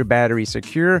help keep your battery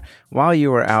secure while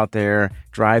you are out there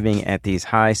driving at these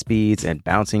high speeds and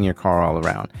bouncing your car all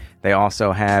around. They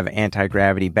also have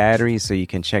anti-gravity batteries, so you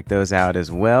can check those out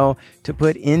as well to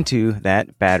put into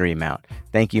that battery mount.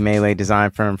 Thank you, Melee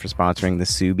Design Firm, for sponsoring the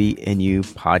Subi and You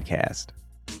podcast.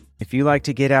 If you like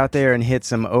to get out there and hit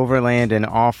some overland and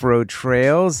off-road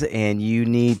trails and you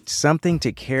need something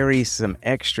to carry some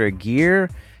extra gear,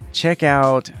 check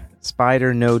out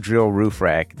Spyder No Drill Roof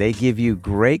Rack. They give you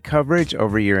great coverage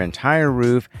over your entire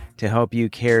roof to help you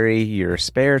carry your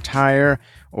spare tire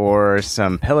or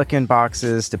some Pelican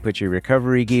boxes to put your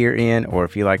recovery gear in, or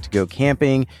if you like to go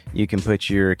camping, you can put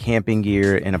your camping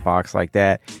gear in a box like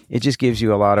that. It just gives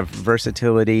you a lot of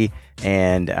versatility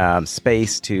and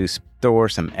space to store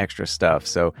some extra stuff.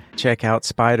 So check out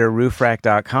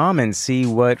SpyderRoofRack.com and see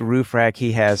what roof rack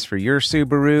he has for your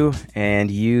Subaru, and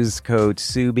use code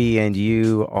SUBI and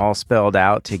you all spelled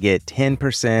out to get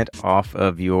 10% off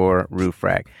of your roof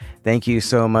rack. Thank you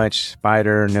so much,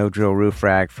 Spyder No Drill Roof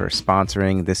Rack, for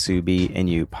sponsoring the Subi and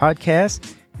You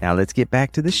podcast. Now let's get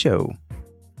back to the show.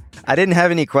 I didn't have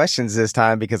any questions this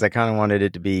time because I kind of wanted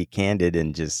it to be candid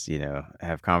and just,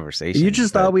 have conversation. You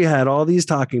just thought we had all these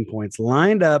talking points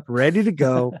lined up, ready to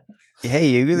go. Hey,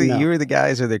 you were the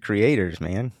guys or the creators,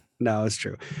 man. No, it's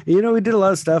true. We did a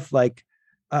lot of stuff. Like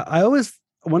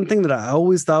one thing that I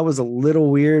always thought was a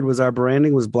little weird was our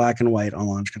branding was black and white on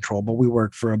launch control, but we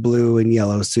worked for a blue and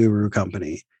yellow Subaru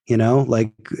company,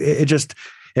 like it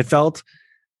felt,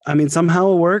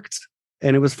 somehow it worked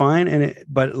and it was fine.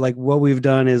 But like what we've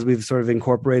done is we've sort of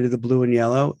incorporated the blue and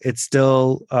yellow. It's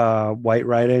still white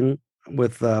writing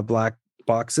with black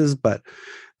boxes, but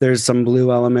there's some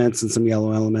blue elements and some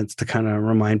yellow elements to kind of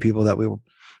remind people that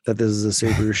this is a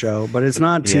Subaru show, but it's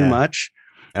not too much.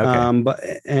 Okay. But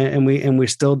we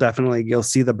still definitely, you'll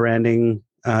see the branding.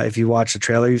 If you watch the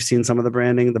trailer, you've seen some of the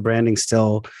branding. The branding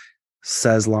still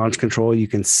says launch control. You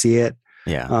can see it.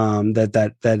 Yeah.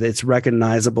 That it's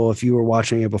recognizable. If you were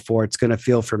watching it before, it's going to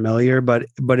feel familiar, but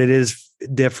it is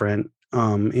different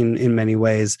in many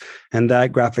ways. And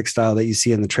that graphic style that you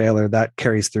see in the trailer, that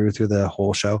carries through the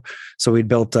whole show. So we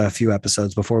built a few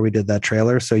episodes before we did that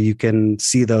trailer, so you can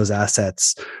see those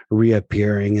assets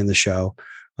reappearing in the show.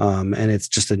 And it's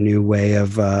just a new way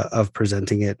of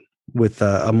presenting it with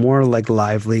a more like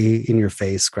lively, in your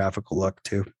face graphical look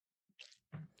too.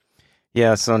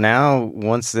 Yeah, so now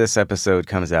once this episode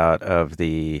comes out of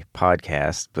the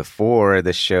podcast, before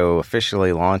the show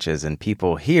officially launches and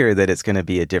people hear that it's going to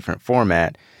be a different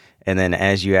format, and then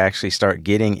as you actually start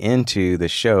getting into the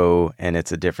show and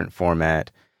it's a different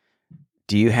format,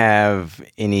 do you have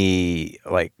any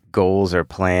like goals or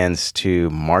plans to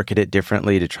market it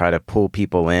differently to try to pull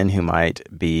people in who might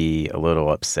be a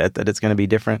little upset that it's going to be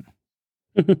different?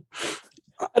 I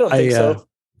don't think so.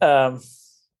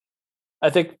 I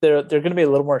think they're going to be a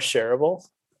little more shareable.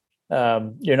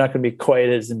 You're not going to be quite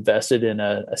as invested in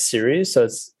a series. So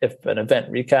if an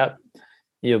event recap,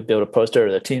 you'll be able to post it,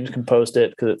 or the teams can post it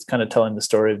because it's kind of telling the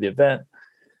story of the event.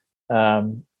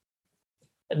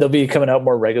 They'll be coming out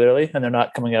more regularly, and they're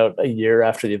not coming out a year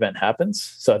after the event happens.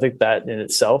 So I think that in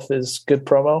itself is good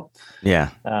promo.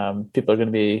 Yeah. People are going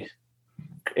to be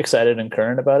excited and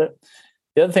current about it.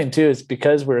 The other thing too is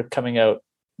because we're coming out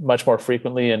much more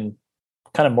frequently and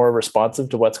kind of more responsive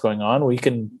to what's going on, we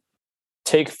can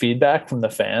take feedback from the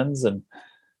fans, and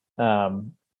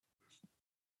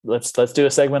let's do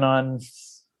a segment on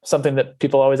something that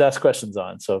people always ask questions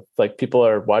on. So like people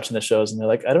are watching the shows and they're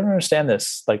like, I don't understand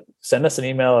this. Like send us an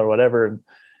email or whatever, and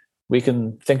we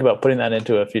can think about putting that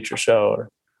into a future show or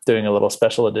doing a little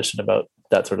special edition about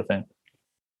that sort of thing.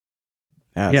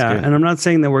 Yeah. And I'm not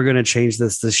saying that we're going to change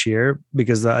this year,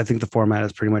 because I think the format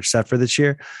is pretty much set for this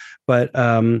year. But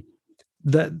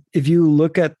that if you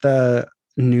look at the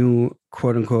new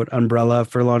quote unquote umbrella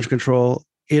for Launch Control,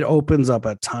 it opens up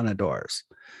a ton of doors.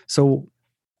 So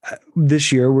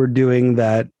this year we're doing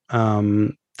that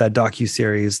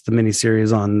docu-series, the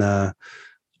mini-series on the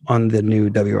new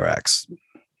WRX,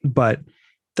 but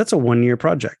that's a 1-year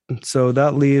project. So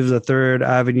that leaves a third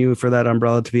avenue for that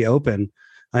umbrella to be open.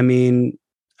 I mean,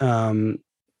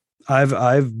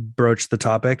 I've broached the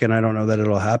topic, and I don't know that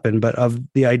it'll happen, but of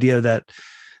the idea that,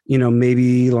 you know,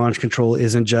 maybe Launch Control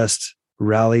isn't just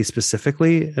rally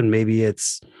specifically, and maybe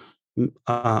it's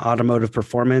automotive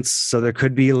performance. So there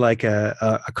could be like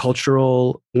a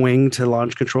cultural wing to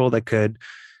Launch Control that could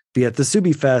be at the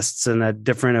Subi Fests and at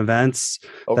different events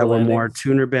that were more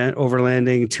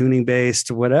overlanding, tuning based,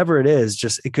 whatever it is.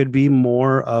 Just it could be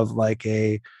more of like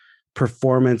a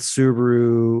performance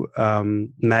Subaru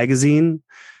magazine,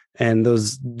 and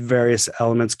those various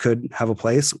elements could have a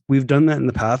place. We've done that in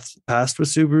the past with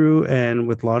Subaru and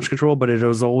with Launch Control, but it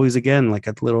was always, again, like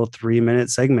a little 3-minute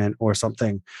segment or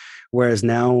something. Whereas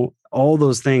now all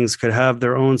those things could have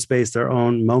their own space, their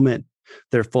own moment,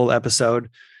 their full episode.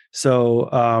 So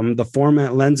the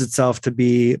format lends itself to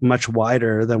be much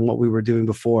wider than what we were doing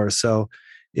before. So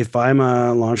if I'm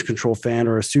a Launch Control fan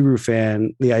or a Subaru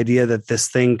fan, the idea that this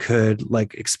thing could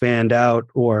like expand out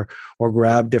or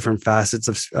grab different facets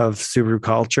of Subaru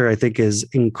culture, I think is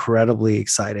incredibly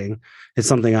exciting. It's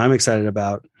something I'm excited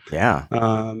about. Yeah.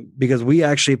 Because we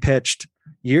actually pitched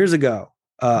years ago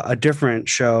a different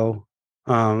show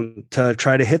to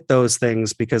try to hit those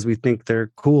things because we think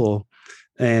they're cool.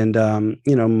 And,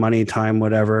 you know, money, time,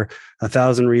 whatever,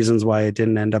 1,000 reasons why it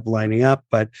didn't end up lining up.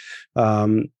 But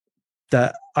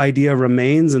the idea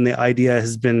remains, and the idea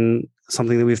has been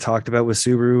something that we've talked about with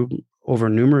Subaru over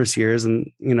numerous years, and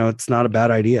you know it's not a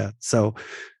bad idea. So,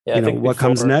 yeah, you know what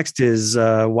comes next is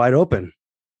wide open.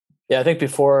 Yeah, I think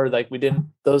before, like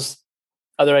those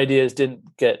other ideas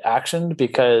didn't get actioned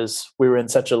because we were in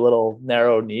such a little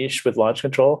narrow niche with Launch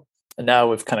Control, and now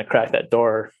we've kind of cracked that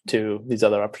door to these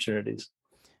other opportunities.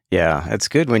 Yeah, it's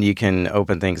good when you can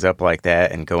open things up like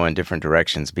that and go in different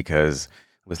directions, because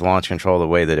with Launch Control, the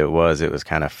way that it was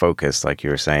kind of focused, like you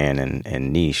were saying,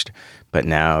 and niched. But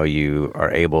now you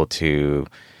are able to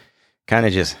kind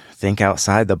of just think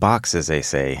outside the box, as they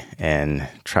say, and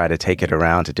try to take it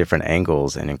around to different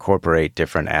angles and incorporate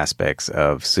different aspects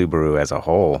of Subaru as a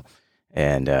whole.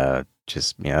 And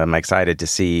just, you know, I'm excited to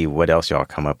see what else y'all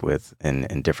come up with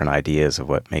and different ideas of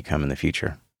what may come in the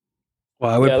future.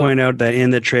 Well, I would point out that in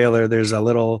the trailer, there's a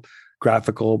little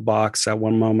graphical box at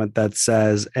one moment that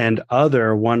says "and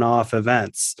other one-off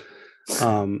events."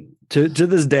 To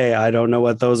this day, I don't know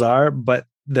what those are, but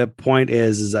the point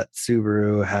is that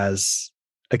Subaru has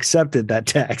accepted that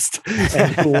text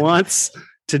and wants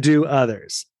to do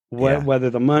others.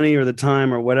 Whether the money or the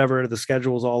time or whatever, the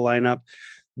schedules all line up,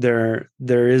 there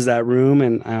is that room,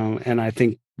 and I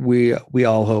think we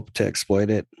all hope to exploit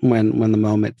it when the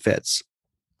moment fits.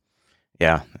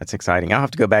 Yeah, that's exciting. I'll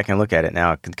have to go back and look at it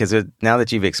now because now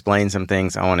that you've explained some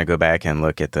things, I want to go back and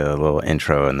look at the little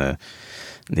intro and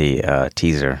the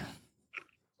teaser.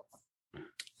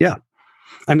 Yeah.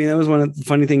 I mean, that was one of the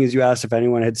funny things you asked if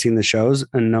anyone had seen the shows,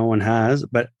 and no one has,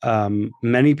 but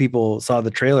many people saw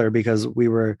the trailer because we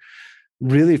were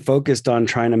really focused on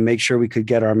trying to make sure we could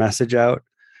get our message out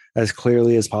as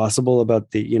clearly as possible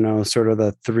about the, sort of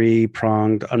the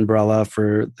 3-pronged umbrella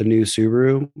for the new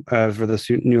Subaru, for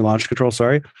the new launch control,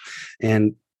 sorry.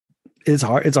 And it's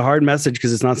hard. It's a hard message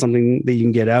because it's not something that you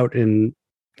can get out in,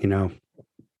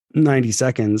 90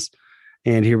 seconds.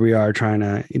 And here we are trying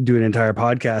to do an entire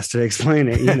podcast to explain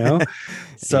it,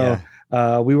 So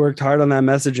we worked hard on that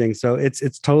messaging. So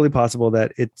it's totally possible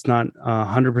that it's not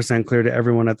 100% clear to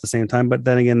everyone at the same time. But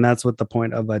then again, that's what the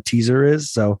point of a teaser is.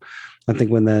 So I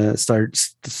think when the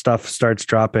stuff starts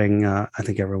dropping, I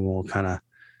think everyone will kind of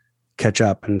catch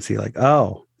up and see like,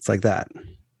 oh, it's like that.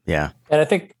 Yeah. And I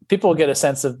think people will get a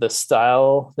sense of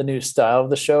the new style of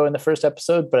the show in the first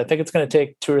episode, but I think it's going to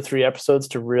take 2 or 3 episodes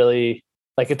to really,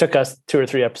 like it took us 2 or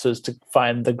 3 episodes to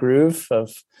find the groove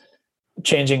of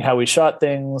changing how we shot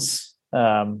things,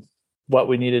 what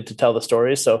we needed to tell the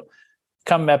story. So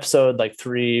come episode like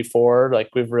 3, 4, like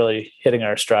we've really hitting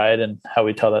our stride and how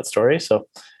we tell that story. So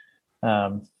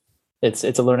it's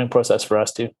a learning process for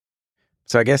us too.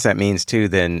 So I guess that means too,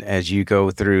 then as you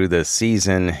go through the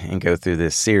season and go through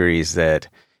this series, that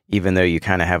even though you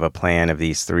kind of have a plan of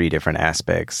these 3 different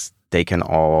aspects, they can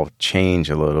all change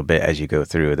a little bit as you go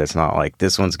through. That's not like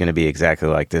this one's going to be exactly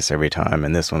like this every time,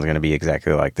 and this one's going to be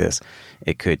exactly like this.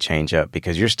 It could change up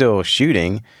because you're still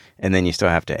shooting and then you still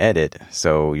have to edit.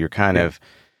 So you're kind of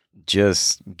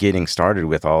just getting started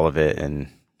with all of it, and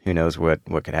who knows what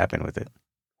could happen with it.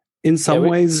 In some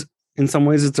ways,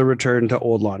 it's a return to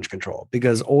old launch control,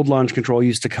 because old launch control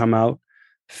used to come out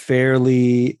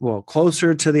fairly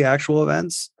closer to the actual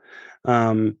events.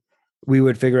 We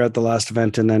would figure out the last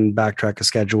event and then backtrack a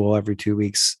schedule every 2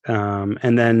 weeks.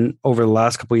 And then over the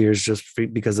last couple of years, just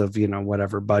because of,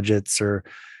 whatever budgets or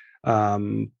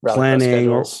planning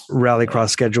or rallycross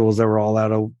schedules that were all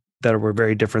that were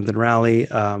very different than rally.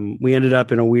 We ended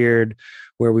up in a weird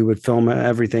where we would film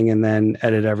everything and then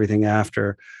edit everything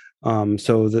after.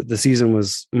 So the season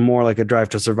was more like a Drive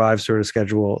to Survive sort of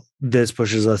schedule. This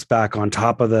pushes us back on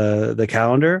top of the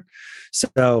calendar.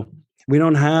 So we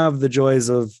don't have the joys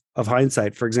of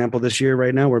hindsight. For example, this year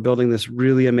right now, we're building this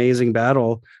really amazing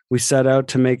battle. We set out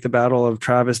to make the battle of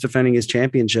Travis defending his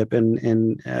championship.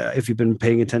 And if you've been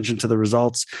paying attention to the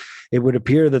results, it would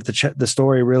appear that the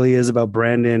story really is about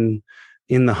Brandon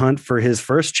in the hunt for his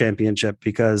first championship,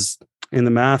 because in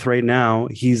the math right now,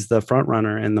 he's the front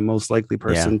runner and the most likely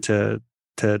person to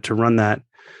run that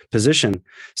position.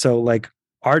 So like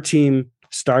our team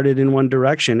started in one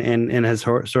direction and has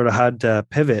sort of had to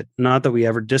pivot. Not that we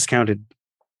ever discounted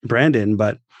Brandon,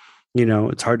 but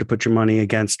it's hard to put your money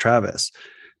against Travis.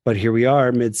 But here we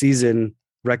are mid-season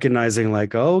recognizing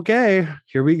like, oh, okay,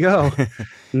 here we go.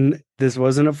 This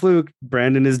wasn't a fluke.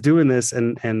 Brandon is doing this.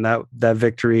 And that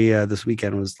victory this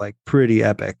weekend was like pretty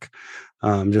epic.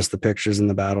 Just the pictures and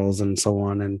the battles and so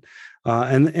on.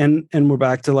 And we're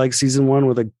back to like season 1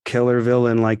 with a killer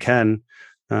villain like Ken.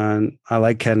 I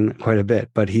like Ken quite a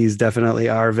bit, but he's definitely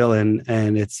our villain,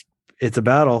 and it's a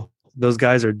battle. Those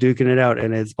guys are duking it out,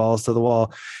 and it's balls to the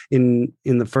wall. In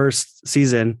the first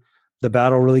season, the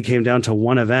battle really came down to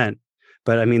one event,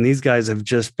 but I mean, these guys have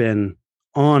just been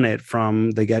on it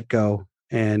from the get-go,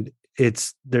 and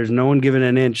there's no one giving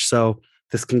an inch, so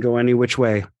this can go any which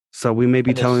way. So we may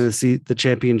be telling the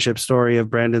championship story of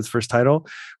Brandon's first title.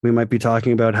 We might be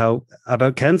talking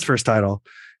about Ken's first title,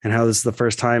 and how this is the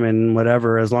first time in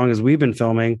whatever, as long as we've been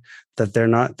filming, that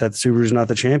Subaru's not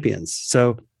the champions.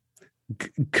 So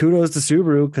kudos to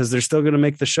Subaru, because they're still going to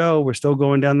make the show. We're still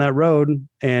going down that road,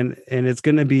 and it's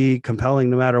going to be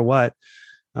compelling no matter what.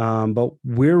 But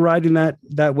we're riding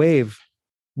that wave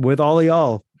with all of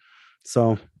y'all.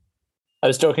 So I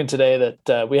was joking today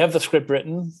that we have the script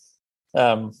written.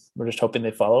 We're just hoping they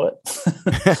follow it.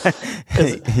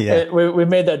 We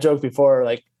made that joke before,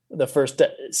 like the first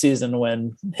season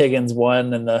when Higgins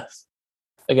won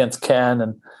against Ken,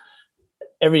 and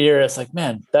every year it's like,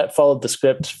 man, that followed the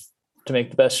script to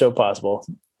make the best show possible.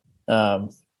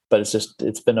 But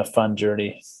it's been a fun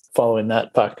journey following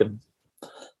that puck and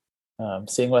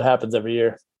seeing what happens every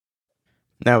year.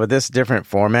 Now, with this different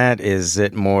format, is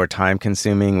it more time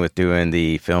consuming with doing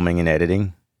the filming and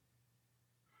editing?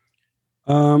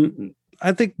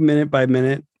 I think minute by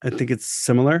minute, I think it's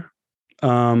similar.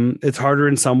 It's harder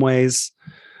in some ways,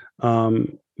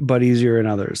 but easier in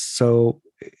others. So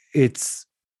it's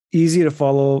easy to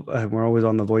follow. We're always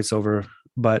on the voiceover,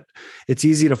 but it's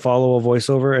easy to follow a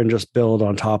voiceover and just build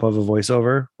on top of a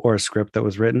voiceover or a script that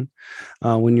was written.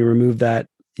 When you remove that,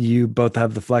 you both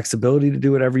have the flexibility to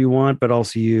do whatever you want, but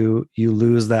also you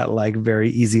lose that like very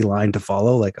easy line to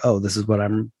follow. Like, oh, this is what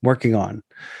I'm working on.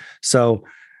 So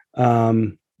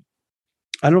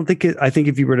I don't think I think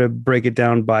if you were to break it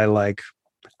down by like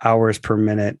hours per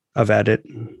minute of edit,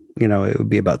 it would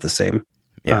be about the same,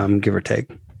 give or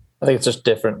take. I think it's just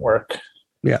different work.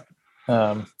 Yeah.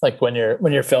 Like when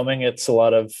you're filming, it's a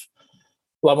lot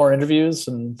more interviews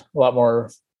and a lot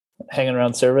more hanging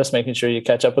around service, making sure you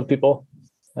catch up with people,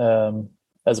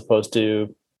 as opposed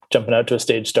to jumping out to a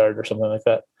stage start or something like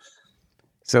that.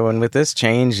 So, and with this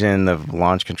change in the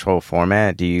launch control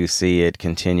format, do you see it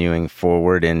continuing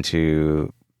forward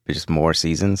into just more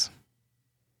seasons?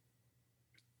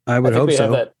 I would hope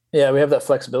so. We have that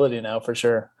flexibility now for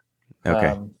sure.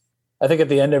 Okay. I think at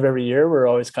the end of every year, we're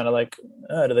always kind of like,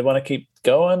 do they want to keep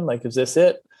going? Like, is this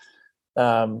it?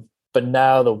 But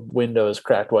now the window is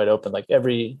cracked wide open. Like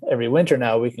every winter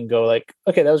now we can go like,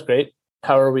 okay, that was great.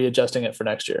 How are we adjusting it for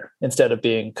next year? Instead of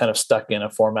being kind of stuck in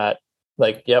a format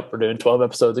like, yep, we're doing 12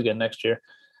 episodes again next year.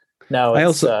 Now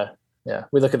it's,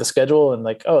 we look at the schedule and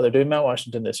like, oh, they're doing Mount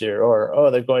Washington this year, or,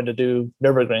 oh, they're going to do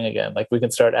Nürburgring again. Like we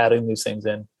can start adding these things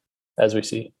in as we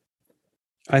see.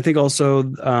 I think also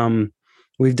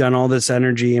we've done all this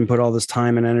energy and put all this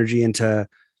time and energy into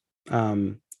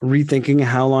rethinking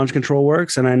how launch control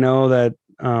works. And I know that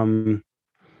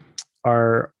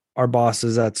our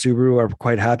bosses at Subaru are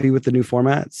quite happy with the new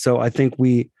format. So I think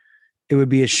it would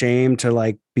be a shame to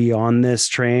like be on this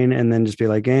train and then just be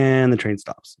like, and the train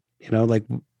stops. Like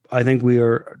I think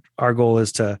our goal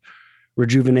is to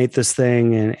rejuvenate this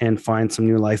thing and find some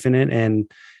new life in it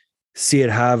and see it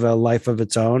have a life of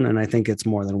its own. And I think it's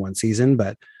more than one season,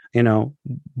 but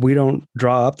we don't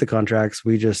draw up the contracts.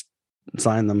 We just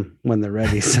sign them when they're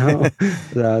ready. So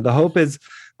the hope is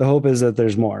that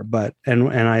there's more, but, and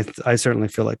I certainly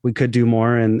feel like we could do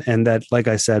more and that, like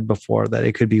I said before, that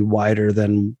it could be wider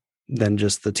than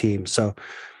just the team. So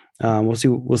we'll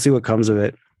see what comes of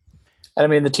it. And I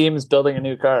mean, the team is building a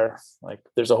new car. Like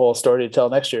there's a whole story to tell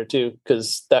next year too,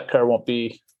 because that car won't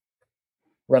be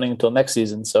running until next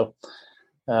season. So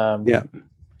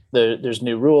there's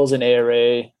new rules in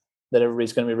ARA that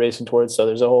everybody's going to be racing towards. So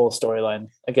there's a whole storyline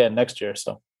again next year.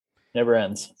 So never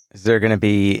ends. Is there going to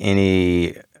be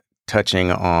any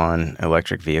touching on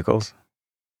electric vehicles?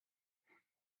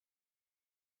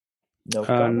 No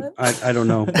comment. I don't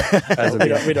know.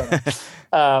 We don't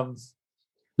know.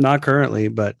 Not currently,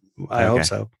 but I hope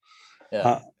so.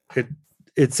 Yeah.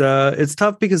 It's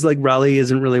tough because like rally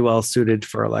isn't really well suited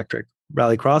for electric.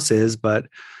 Rallycross is, but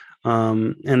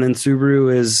and then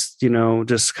Subaru is,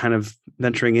 just kind of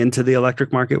venturing into the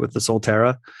electric market with the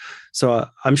Solterra. So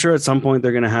I'm sure at some point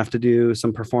they're going to have to do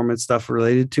some performance stuff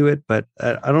related to it, but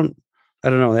I don't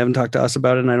know. They haven't talked to us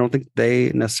about it, and I don't think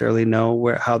they necessarily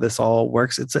know how this all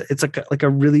works. It's a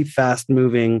really fast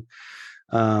moving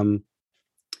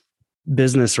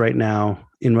business right now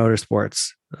in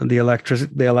motorsports. The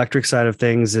electric side of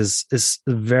things is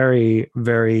very,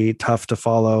 very tough to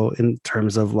follow in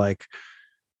terms of like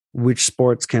which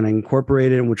sports can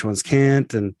incorporate it and which ones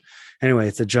can't. And anyway,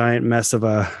 it's a giant mess of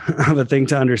a thing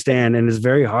to understand, and it's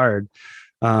very hard.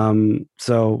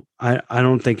 So I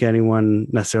don't think anyone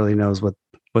necessarily knows what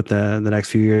the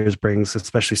next few years brings,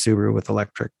 especially Subaru with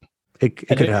electric. It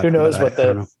could happen. Who knows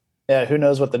who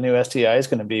knows what the new STI is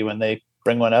going to be when they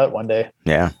bring one out one day.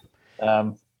 Yeah.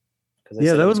 That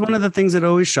was one of the things that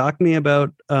always shocked me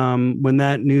about when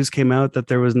that news came out that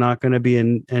there was not going to be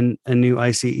a new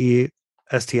ICE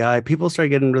STI. People started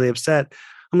getting really upset.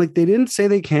 I'm like, they didn't say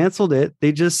they canceled it.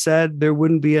 They just said there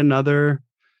wouldn't be another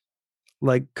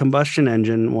like combustion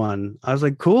engine one. I was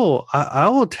like, cool. I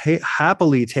will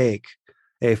happily take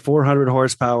a 400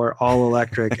 horsepower all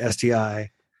electric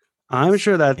STI. I'm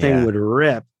sure that thing would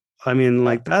rip. I mean,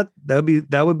 like that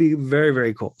would be very,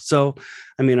 very cool. So,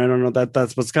 I mean, I don't know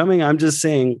that's what's coming. I'm just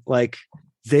saying, like,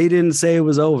 they didn't say it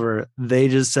was over. They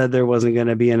just said there wasn't going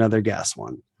to be another gas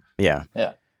one. Yeah.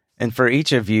 Yeah. And for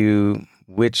each of you,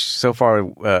 which so far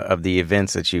of the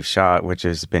events that you've shot, which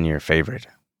has been your favorite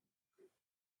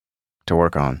to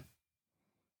work on?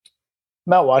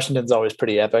 Mount Washington's always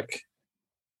pretty epic.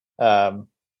 It's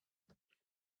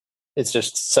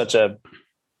just such a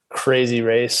crazy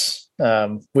race.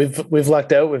 We've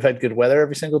lucked out. We've had good weather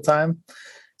every single time,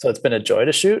 so it's been a joy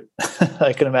to shoot.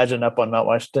 I can imagine up on Mount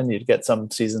Washington, you'd get some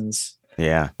seasons,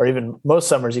 or even most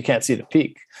summers, you can't see the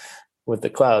peak with the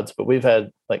clouds. But we've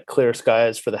had like clear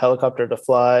skies for the helicopter to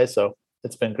fly, so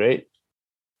it's been great.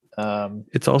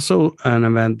 It's also an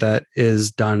event that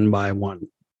is done by one.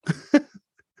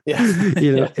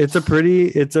 Yeah. It's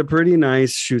a pretty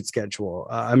nice shoot schedule.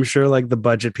 I'm sure like the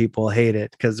budget people hate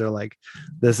it because they're like,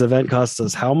 this event costs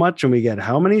us how much and we get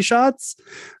how many shots.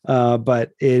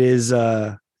 But it is,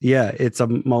 it's a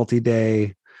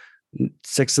multi-day,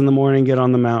 6 a.m, get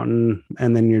on the mountain,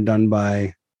 and then you're done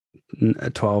by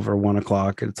 12 or 1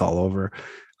 o'clock. It's all over.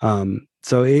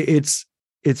 So it's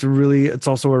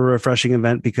also a refreshing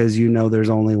event because there's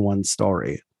only one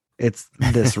story. It's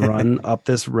this run up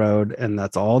this road, and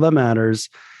that's all that matters.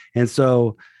 And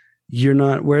so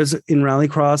whereas in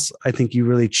Rallycross, I think you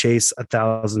really chase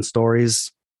 1,000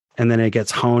 stories and then it gets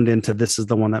honed into this is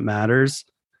the one that matters.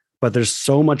 But there's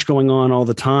so much going on all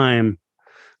the time.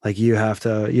 Like you have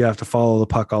to follow the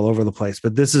puck all over the place.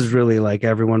 But this is really like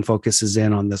everyone focuses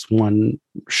in on this one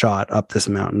shot up this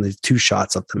mountain, these 2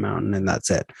 shots up the mountain, and that's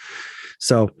it.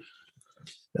 So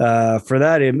for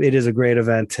that, it is a great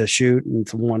event to shoot, and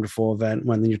it's a wonderful event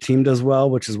when your team does well,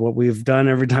 which is what we've done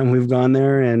every time we've gone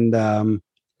there. And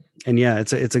yeah,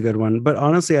 it's a good one. But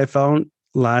honestly, I found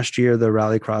last year the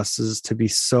Rallycrosses to be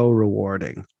so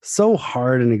rewarding, so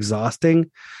hard and exhausting.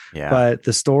 Yeah. But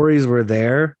the stories were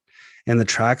there, and the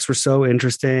tracks were so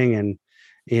interesting, and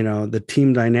the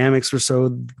team dynamics were so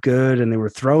good, and they were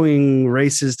throwing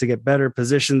races to get better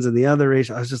positions in the other race.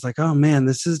 I was just like, oh man,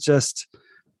 this is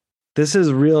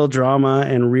real drama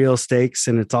and real stakes,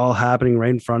 and it's all happening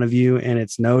right in front of you. And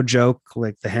it's no joke.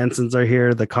 Like the Hensons are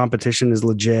here. The competition is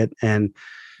legit. And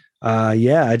I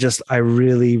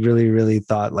really, really, really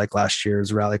thought like last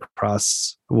year's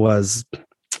Rallycross was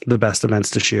the best events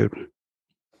to shoot.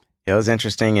 It was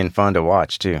interesting and fun to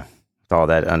watch too, with all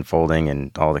that unfolding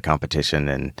and all the competition.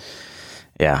 And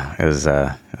yeah, it was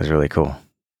really cool.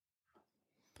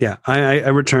 Yeah, I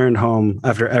returned home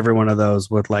after every one of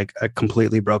those with like a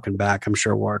completely broken back. I'm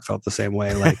sure Warwick felt the same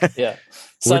way. Like, yeah,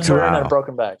 sunburn and a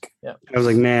broken back. Yeah, I was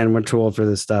like, man, we're too old for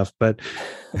this stuff. But,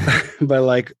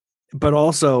 but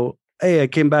also, hey, I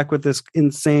came back with this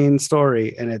insane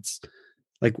story, and it's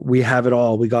like we have it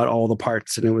all. We got all the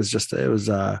parts, and it was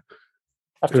a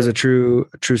true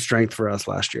strength for us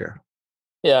last year.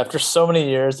 Yeah, after so many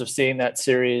years of seeing that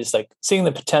series, like seeing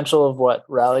the potential of what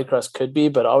Rallycross could be,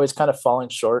 but always kind of falling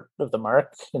short of the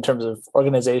mark in terms of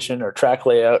organization or track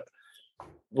layout.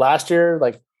 Last year,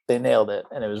 like they nailed it,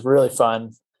 and it was really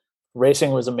fun.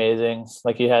 Racing was amazing.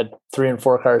 Like you had 3 and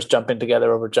 4 cars jumping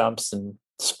together over jumps and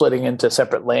splitting into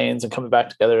separate lanes and coming back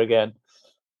together again.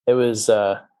 It was,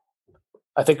 I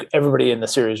think everybody in the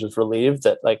series was relieved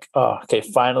that like, oh, okay,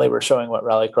 finally we're showing what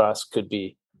Rallycross could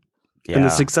be. Yeah. And the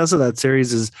success of that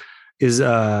series is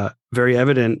very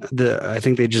evident. I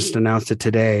think they just announced it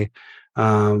today.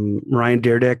 Ryan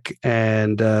Deerdick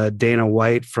and Dana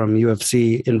White from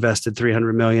UFC invested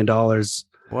 $300 million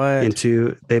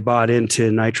they bought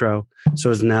into Nitro. So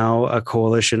it's now a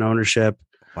coalition ownership.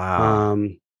 Wow.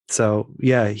 So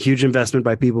yeah, huge investment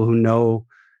by people who know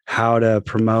how to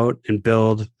promote and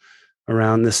build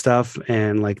around this stuff,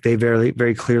 and like they very,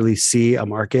 very clearly see a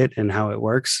market and how it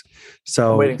works.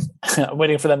 So I'm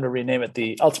waiting for them to rename it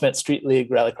the Ultimate Street League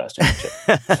Rallycross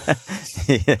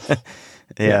Championship.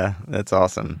 yeah, that's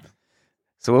awesome.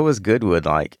 So what was Goodwood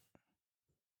like?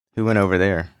 Who went over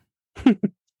there?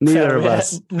 Neither of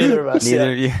us. Neither of us.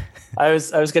 Neither of you. I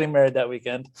was getting married that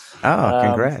weekend. Oh,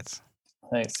 congrats.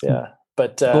 Thanks. Yeah.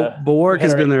 But Warwick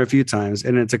has been there a few times,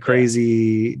 and it's a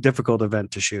crazy, difficult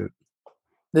event to shoot.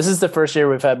 This is the first year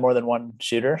we've had more than one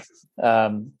shooter,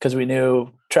 because we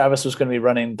knew Travis was going to be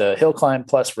running the hill climb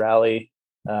plus rally.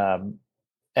 And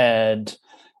if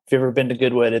you've ever been to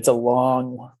Goodwood, it's a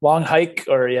long hike,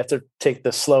 or you have to take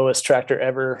the slowest tractor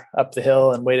ever up the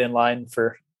hill and wait in line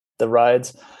for the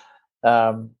rides.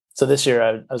 So this year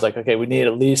I was like, okay, we need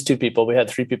at least 2 people. We had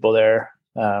 3 people there.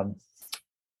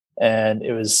 And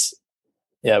it was,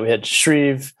 we had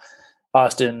Shreve,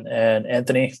 Austin, and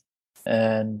Anthony,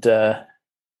 and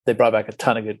they brought back a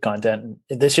ton of good content.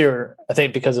 And this year, I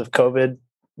think because of COVID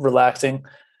relaxing,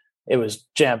 it was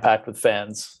jam packed with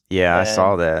fans. Yeah, I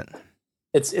saw that.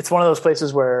 It's one of those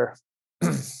places where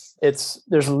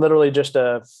there's literally just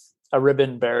a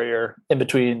ribbon barrier in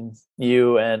between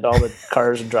you and all the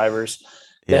cars and drivers.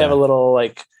 They have a little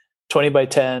like 20 by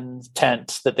 10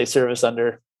 tent that they service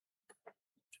under.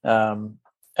 And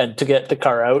to get the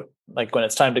car out, like when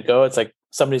it's time to go, it's like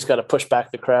somebody's got to push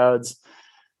back the crowds.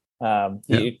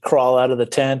 You crawl out of the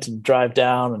tent and drive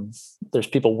down, and there's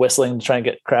people whistling to try and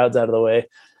get crowds out of the way.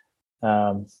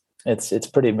 It's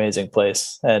a pretty amazing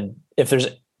place. And if there's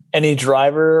any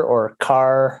driver or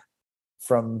car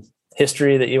from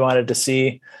history that you wanted to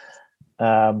see,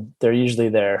 they're usually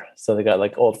there. So they got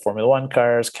like old Formula One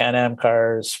cars, Can-Am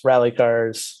cars, rally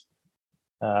cars.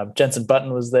 Jenson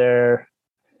Button was there.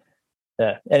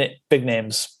 Yeah, and big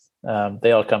names,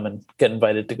 they all come and get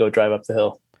invited to go drive up the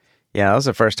hill. Yeah, that was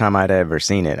the first time I'd ever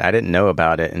seen it. I didn't know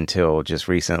about it until just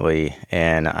recently,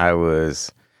 and I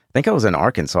think I was in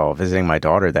Arkansas visiting my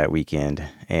daughter that weekend,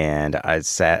 and I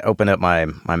opened up my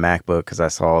MacBook because I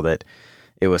saw that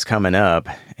it was coming up,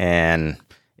 and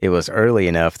it was early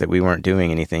enough that we weren't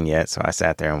doing anything yet, so I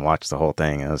sat there and watched the whole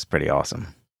thing. It was pretty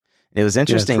awesome. It was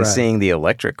interesting seeing the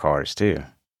electric cars too.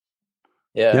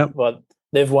 Yeah, well,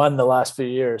 they've won the last few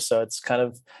years, so it's kind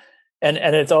of, and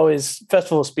it's always,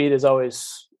 Festival of Speed is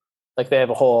always like they have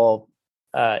a whole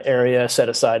area set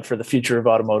aside for the future of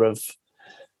automotive.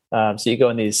 So you go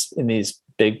in these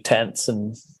big tents,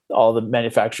 and all the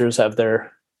manufacturers have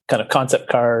their kind of concept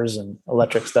cars and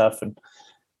electric stuff, and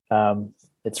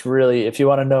it's really, if you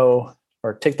want to know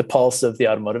or take the pulse of the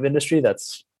automotive industry,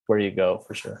 that's where you go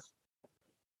for sure.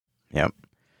 Yep.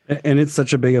 And it's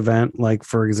such a big event. Like,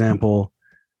 for example,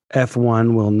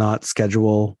 F1 will not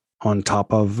schedule on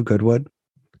top of Goodwood.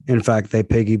 In fact, they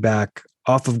piggyback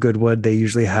off of Goodwood. They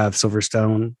usually have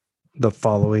Silverstone the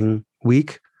following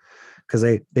week because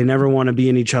they never want to be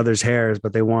in each other's hairs,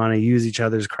 but they want to use each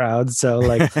other's crowds. So,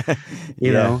 like,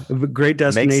 you know, great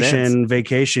destination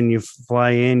vacation. You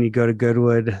fly in, you go to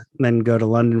Goodwood, then go to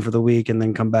London for the week, and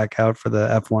then come back out for the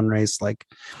F1 race. Like,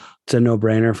 it's a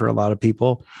no-brainer for a lot of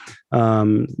people.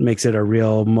 Makes it a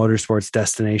real motorsports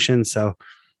destination. So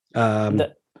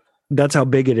that's how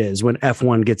big it is when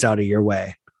F1 gets out of your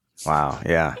way. Wow.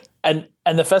 Yeah. And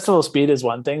the Festival of Speed is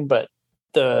one thing, but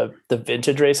the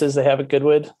vintage races they have at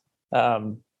Goodwood,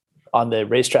 on the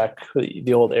racetrack,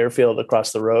 the old airfield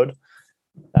across the road,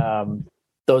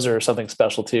 those are something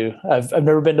special too. I've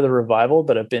never been to the revival,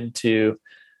 but I've been to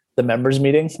the members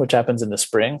meeting, which happens in the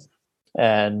spring,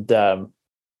 and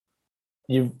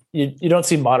you don't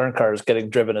see modern cars getting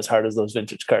driven as hard as those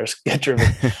vintage cars get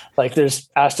driven. Like, there's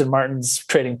Aston Martins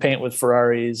trading paint with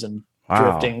Ferraris and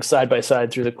drifting side by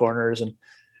side through the corners, and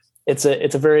it's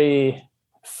a very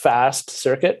fast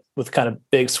circuit with kind of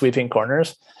big sweeping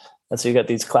corners, and so you got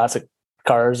these classic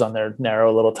cars on their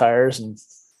narrow little tires and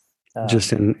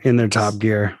just in their top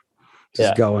gear,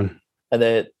 just going. And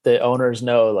the owners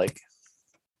know, like,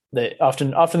 they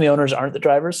often the owners aren't the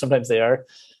drivers. Sometimes they are.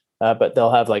 But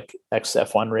they'll have like ex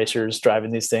F1 racers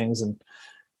driving these things, and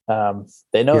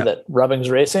they know that rubbing's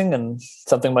racing and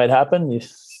something might happen.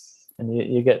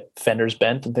 You get fenders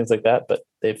bent and things like that, but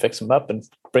they fix them up and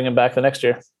bring them back the next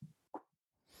year.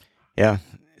 Yeah.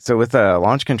 So with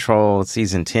Launch Control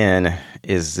Season 10,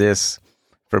 is this,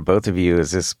 for both of you,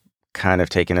 is this kind of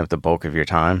taking up the bulk of your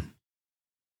time?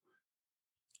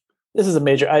 I'd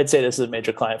say this is a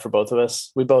major client for both of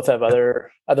us. We both have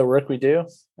other work we do.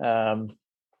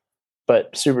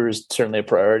 But Subaru is certainly a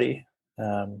priority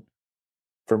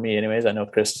for me anyways. I know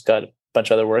Chris has got a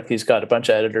bunch of other work. He's got a bunch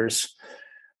of editors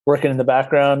working in the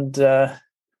background at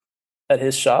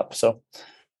his shop. So,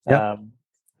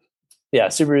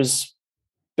 Subaru's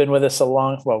been with us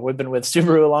we've been with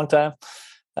Subaru a long time.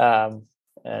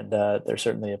 And they're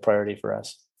certainly a priority for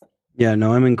us. Yeah,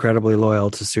 no, I'm incredibly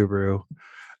loyal to Subaru.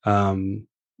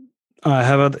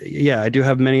 I do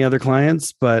have many other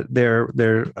clients, but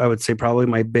they're I would say probably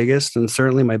my biggest, and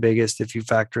certainly my biggest if you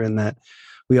factor in that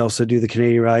we also do the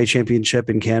Canadian Rally Championship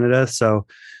in Canada. So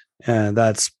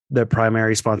that's the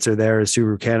primary sponsor there is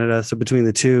Subaru Canada. So between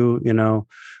the two, you know,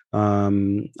 we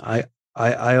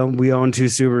own two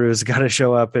Subarus. Got to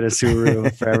show up in a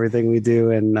Subaru for everything we do,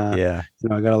 and you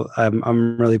know,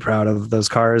 I'm really proud of those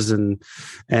cars and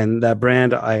that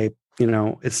brand. You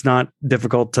know, it's not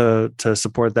difficult to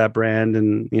support that brand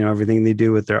and, you know, everything they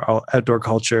do with their outdoor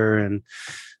culture and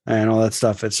all that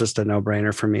stuff. It's just a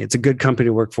no-brainer for me. It's a good company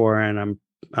to work for, and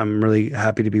I'm really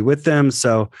happy to be with them.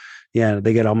 So yeah,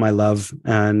 they get all my love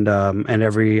and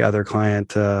every other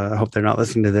client. I hope they're not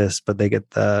listening to this, but they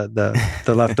get the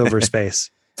leftover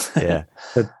space. Yeah.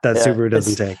 that Subaru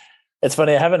doesn't take. It's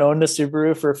funny. I haven't owned a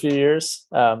Subaru for a few years.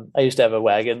 I used to have a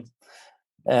wagon,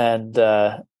 and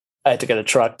I had to get a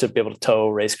truck to be able to tow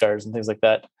race cars and things like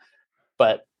that.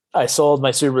 But I sold my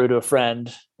Subaru to a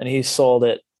friend, and he sold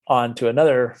it on to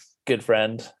another good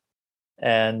friend.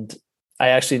 And I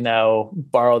actually now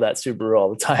borrow that Subaru all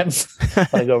the time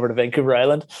when I go over to Vancouver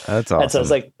Island. That's awesome. And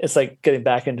so it's like getting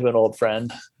back into an old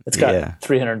friend. It's got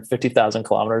 350,000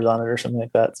 kilometers on it or something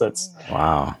like that. So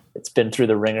it's been through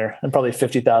the ringer, and probably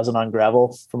 50,000 on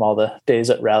gravel from all the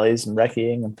days at rallies and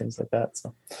recceing and things like that.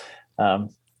 So,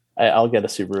 I'll get a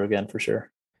Subaru again for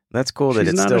sure. That's cool that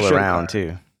it's still around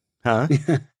too. Huh?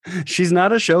 She's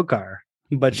not a show car,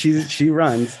 but she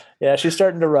runs. Yeah, she's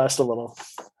starting to rust a little.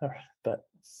 But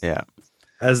yeah.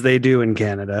 As they do in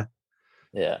Canada.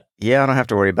 Yeah. Yeah, I don't have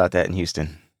to worry about that in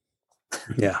Houston.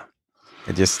 Yeah.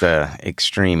 Just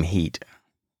extreme heat.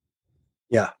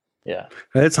 Yeah. Yeah.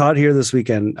 It's hot here this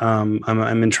weekend.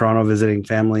 I'm in Toronto visiting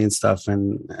family and stuff.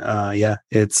 And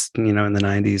it's, in the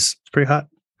 90s. It's pretty hot.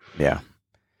 Yeah.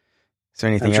 Is there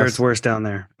anything I'm sure else? it's worse down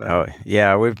there. But. Oh,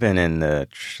 yeah. We've been in the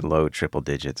low triple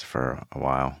digits for a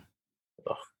while.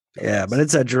 Yeah, but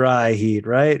it's a dry heat,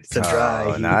 right? It's a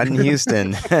dry heat. Not in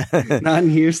Houston. Not in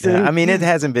Houston? Yeah, I mean, it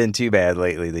hasn't been too bad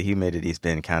lately. The humidity's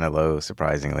been kind of low,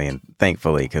 surprisingly, and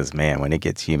thankfully, because, man, when it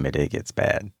gets humid, it gets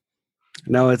bad.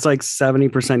 No, it's like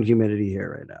 70% humidity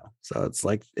here right now. So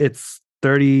it's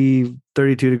 30,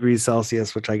 32 degrees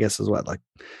Celsius, which I guess is what, like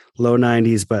low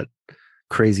 90s, but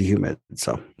crazy humid.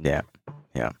 So yeah.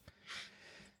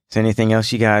 Is there anything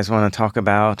else you guys want to talk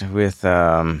about with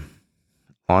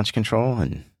launch control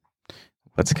and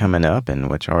what's coming up and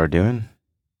what you are doing?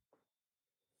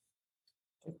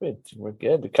 I think we're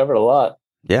good. We covered a lot.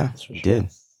 Yeah, we did.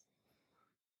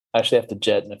 I actually have to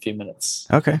jet in a few minutes.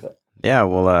 Okay. Yeah,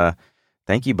 well,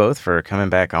 thank you both for coming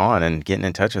back on and getting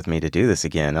in touch with me to do this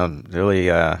again. I'm really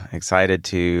excited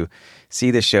to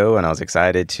see the show, and I was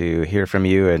excited to hear from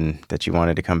you and that you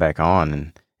wanted to come back on.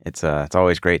 And it's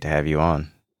always great to have you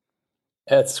on.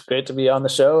 Yeah, it's great to be on the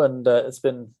show, and it's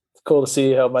been cool to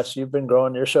see how much you've been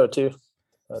growing your show too.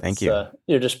 Thank you.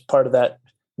 You're just part of that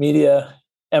media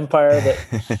empire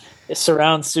that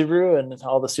surrounds Subaru and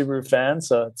all the Subaru fans.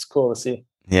 So it's cool to see.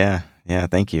 Yeah.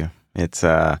 Thank you. It's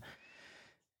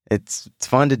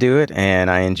fun to do it,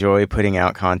 and I enjoy putting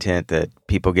out content that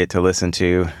people get to listen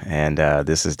to. And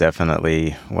this is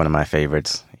definitely one of my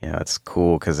favorites. It's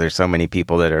cool because there's so many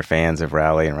people that are fans of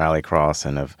rally and rallycross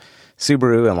and of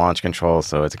Subaru and launch control.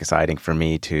 So it's exciting for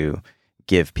me to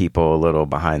give people a little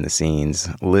behind the scenes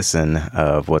listen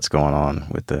of what's going on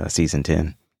with the season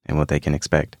 10 and what they can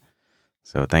expect.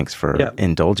 So thanks for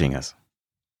indulging us.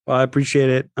 Well, I appreciate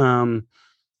it.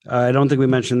 I don't think we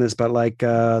mentioned this, but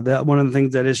one of the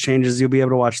things that is changed is you'll be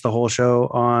able to watch the whole show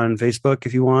on Facebook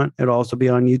if you want. It'll also be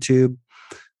on YouTube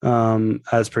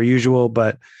as per usual.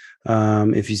 But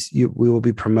if we will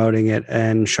be promoting it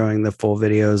and showing the full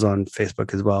videos on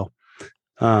Facebook as well.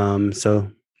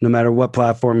 So no matter what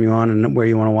platform you're on and where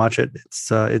you want to watch it,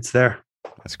 it's there.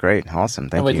 That's great. Awesome.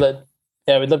 Thank you.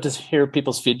 We'd love to hear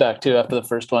people's feedback too after the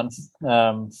first one.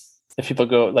 If people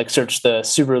go search the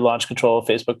Subaru Launch Control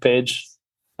Facebook page,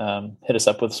 hit us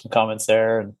up with some comments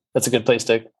there, and that's a good place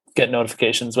to get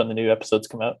notifications when the new episodes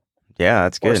come out. Yeah,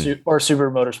 that's good. Or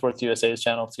Subaru Motorsports USA's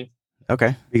channel too.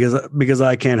 Okay. Because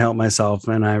I can't help myself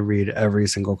and I read every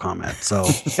single comment. So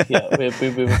yeah,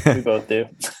 we both do.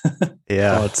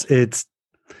 Yeah.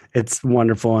 It's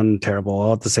wonderful and terrible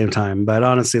all at the same time. But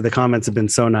honestly, the comments have been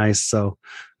so nice. So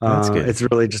it's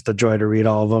really just a joy to read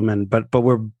all of them. But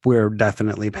we're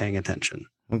definitely paying attention.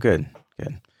 Well, good.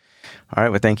 All right.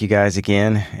 Well, thank you guys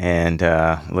again, and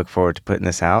look forward to putting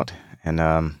this out. And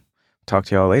talk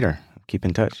to y'all later. Keep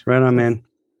in touch. Right on, man.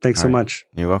 Thanks so much.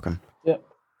 You're welcome. Yeah.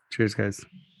 Cheers, guys.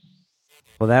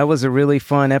 Well, that was a really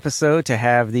fun episode to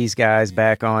have these guys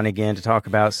back on again to talk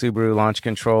about Subaru Launch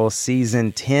Control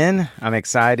Season 10. I'm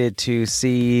excited to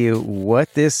see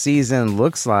what this season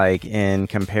looks like in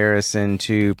comparison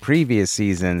to previous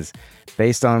seasons.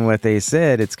 Based on what they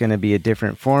said, it's going to be a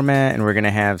different format, and we're going to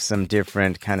have some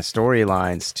different kind of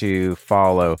storylines to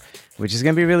follow, which is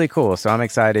going to be really cool. So I'm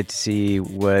excited to see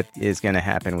what is going to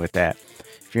happen with that.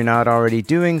 If you're not already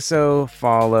doing so,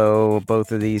 follow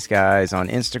both of these guys on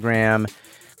Instagram.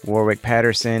 Warwick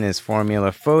Patterson is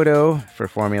Formula Photo for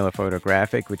Formula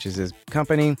Photographic, which is his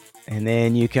company. And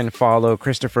then you can follow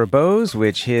Christopher Bose,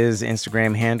 which his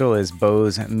Instagram handle is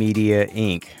Bose Media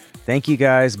Inc. Thank you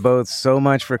guys both so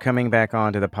much for coming back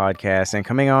onto the podcast and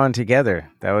coming on together.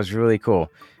 That was really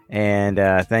cool. And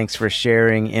thanks for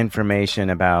sharing information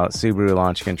about Subaru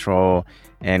Launch Control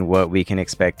and what we can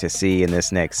expect to see in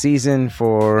this next season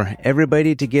for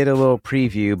everybody to get a little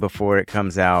preview before it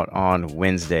comes out on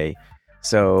Wednesday.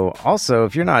 So also,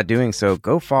 if you're not doing so,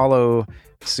 go follow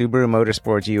Subaru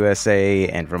Motorsports USA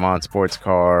and Vermont Sports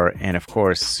Car, and of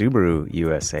course, Subaru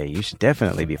USA. You should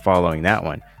definitely be following that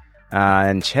one.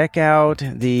 And check out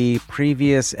the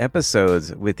previous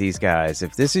episodes with these guys.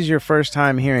 If this is your first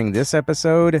time hearing this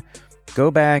episode, go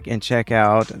back and check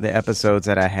out the episodes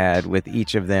that I had with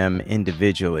each of them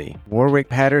individually. Warwick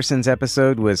Patterson's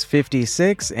episode was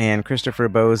 56, and Christopher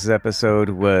Bose's episode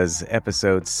was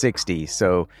episode 60.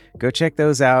 So go check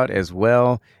those out as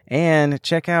well. And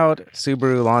check out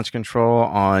Subaru Launch Control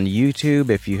on YouTube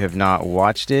if you have not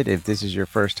watched it. If this is your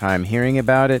first time hearing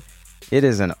about it, it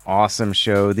is an awesome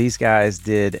show. These guys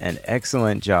did an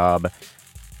excellent job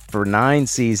for 9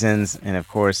 seasons. And of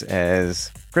course,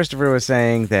 as Christopher was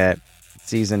saying, that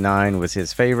season 9 was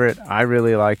his favorite. I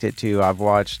really liked it too. I've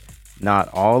watched not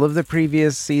all of the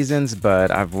previous seasons,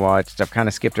 but I've kind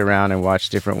of skipped around and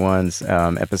watched different ones,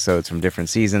 episodes from different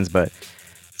seasons, but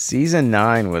season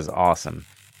 9 was awesome.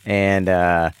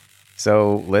 And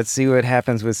so let's see what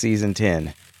happens with season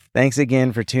 10. Thanks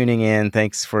again for tuning in.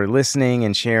 Thanks for listening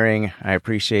and sharing. I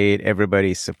appreciate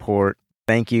everybody's support.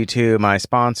 Thank you to my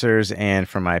sponsors and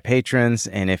for my patrons.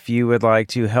 And if you would like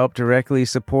to help directly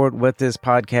support what this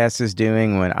podcast is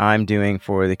doing, what I'm doing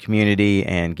for the community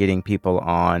and getting people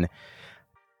on,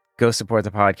 go support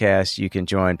the podcast. You can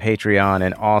join Patreon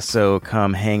and also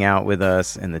come hang out with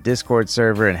us in the Discord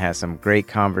server and have some great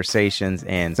conversations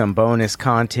and some bonus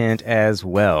content as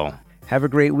well. Have a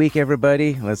great week,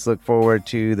 everybody. Let's look forward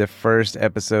to the first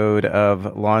episode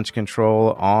of Launch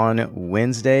Control on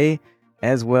Wednesday,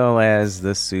 as well as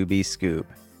the Subi Scoop.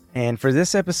 And for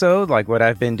this episode, like what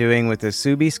I've been doing with the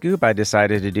Subi Scoop, I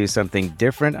decided to do something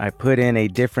different. I put in a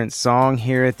different song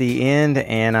here at the end,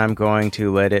 and I'm going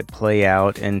to let it play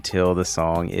out until the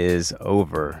song is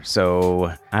over.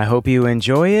 So I hope you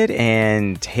enjoy it,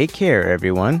 and take care,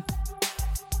 everyone.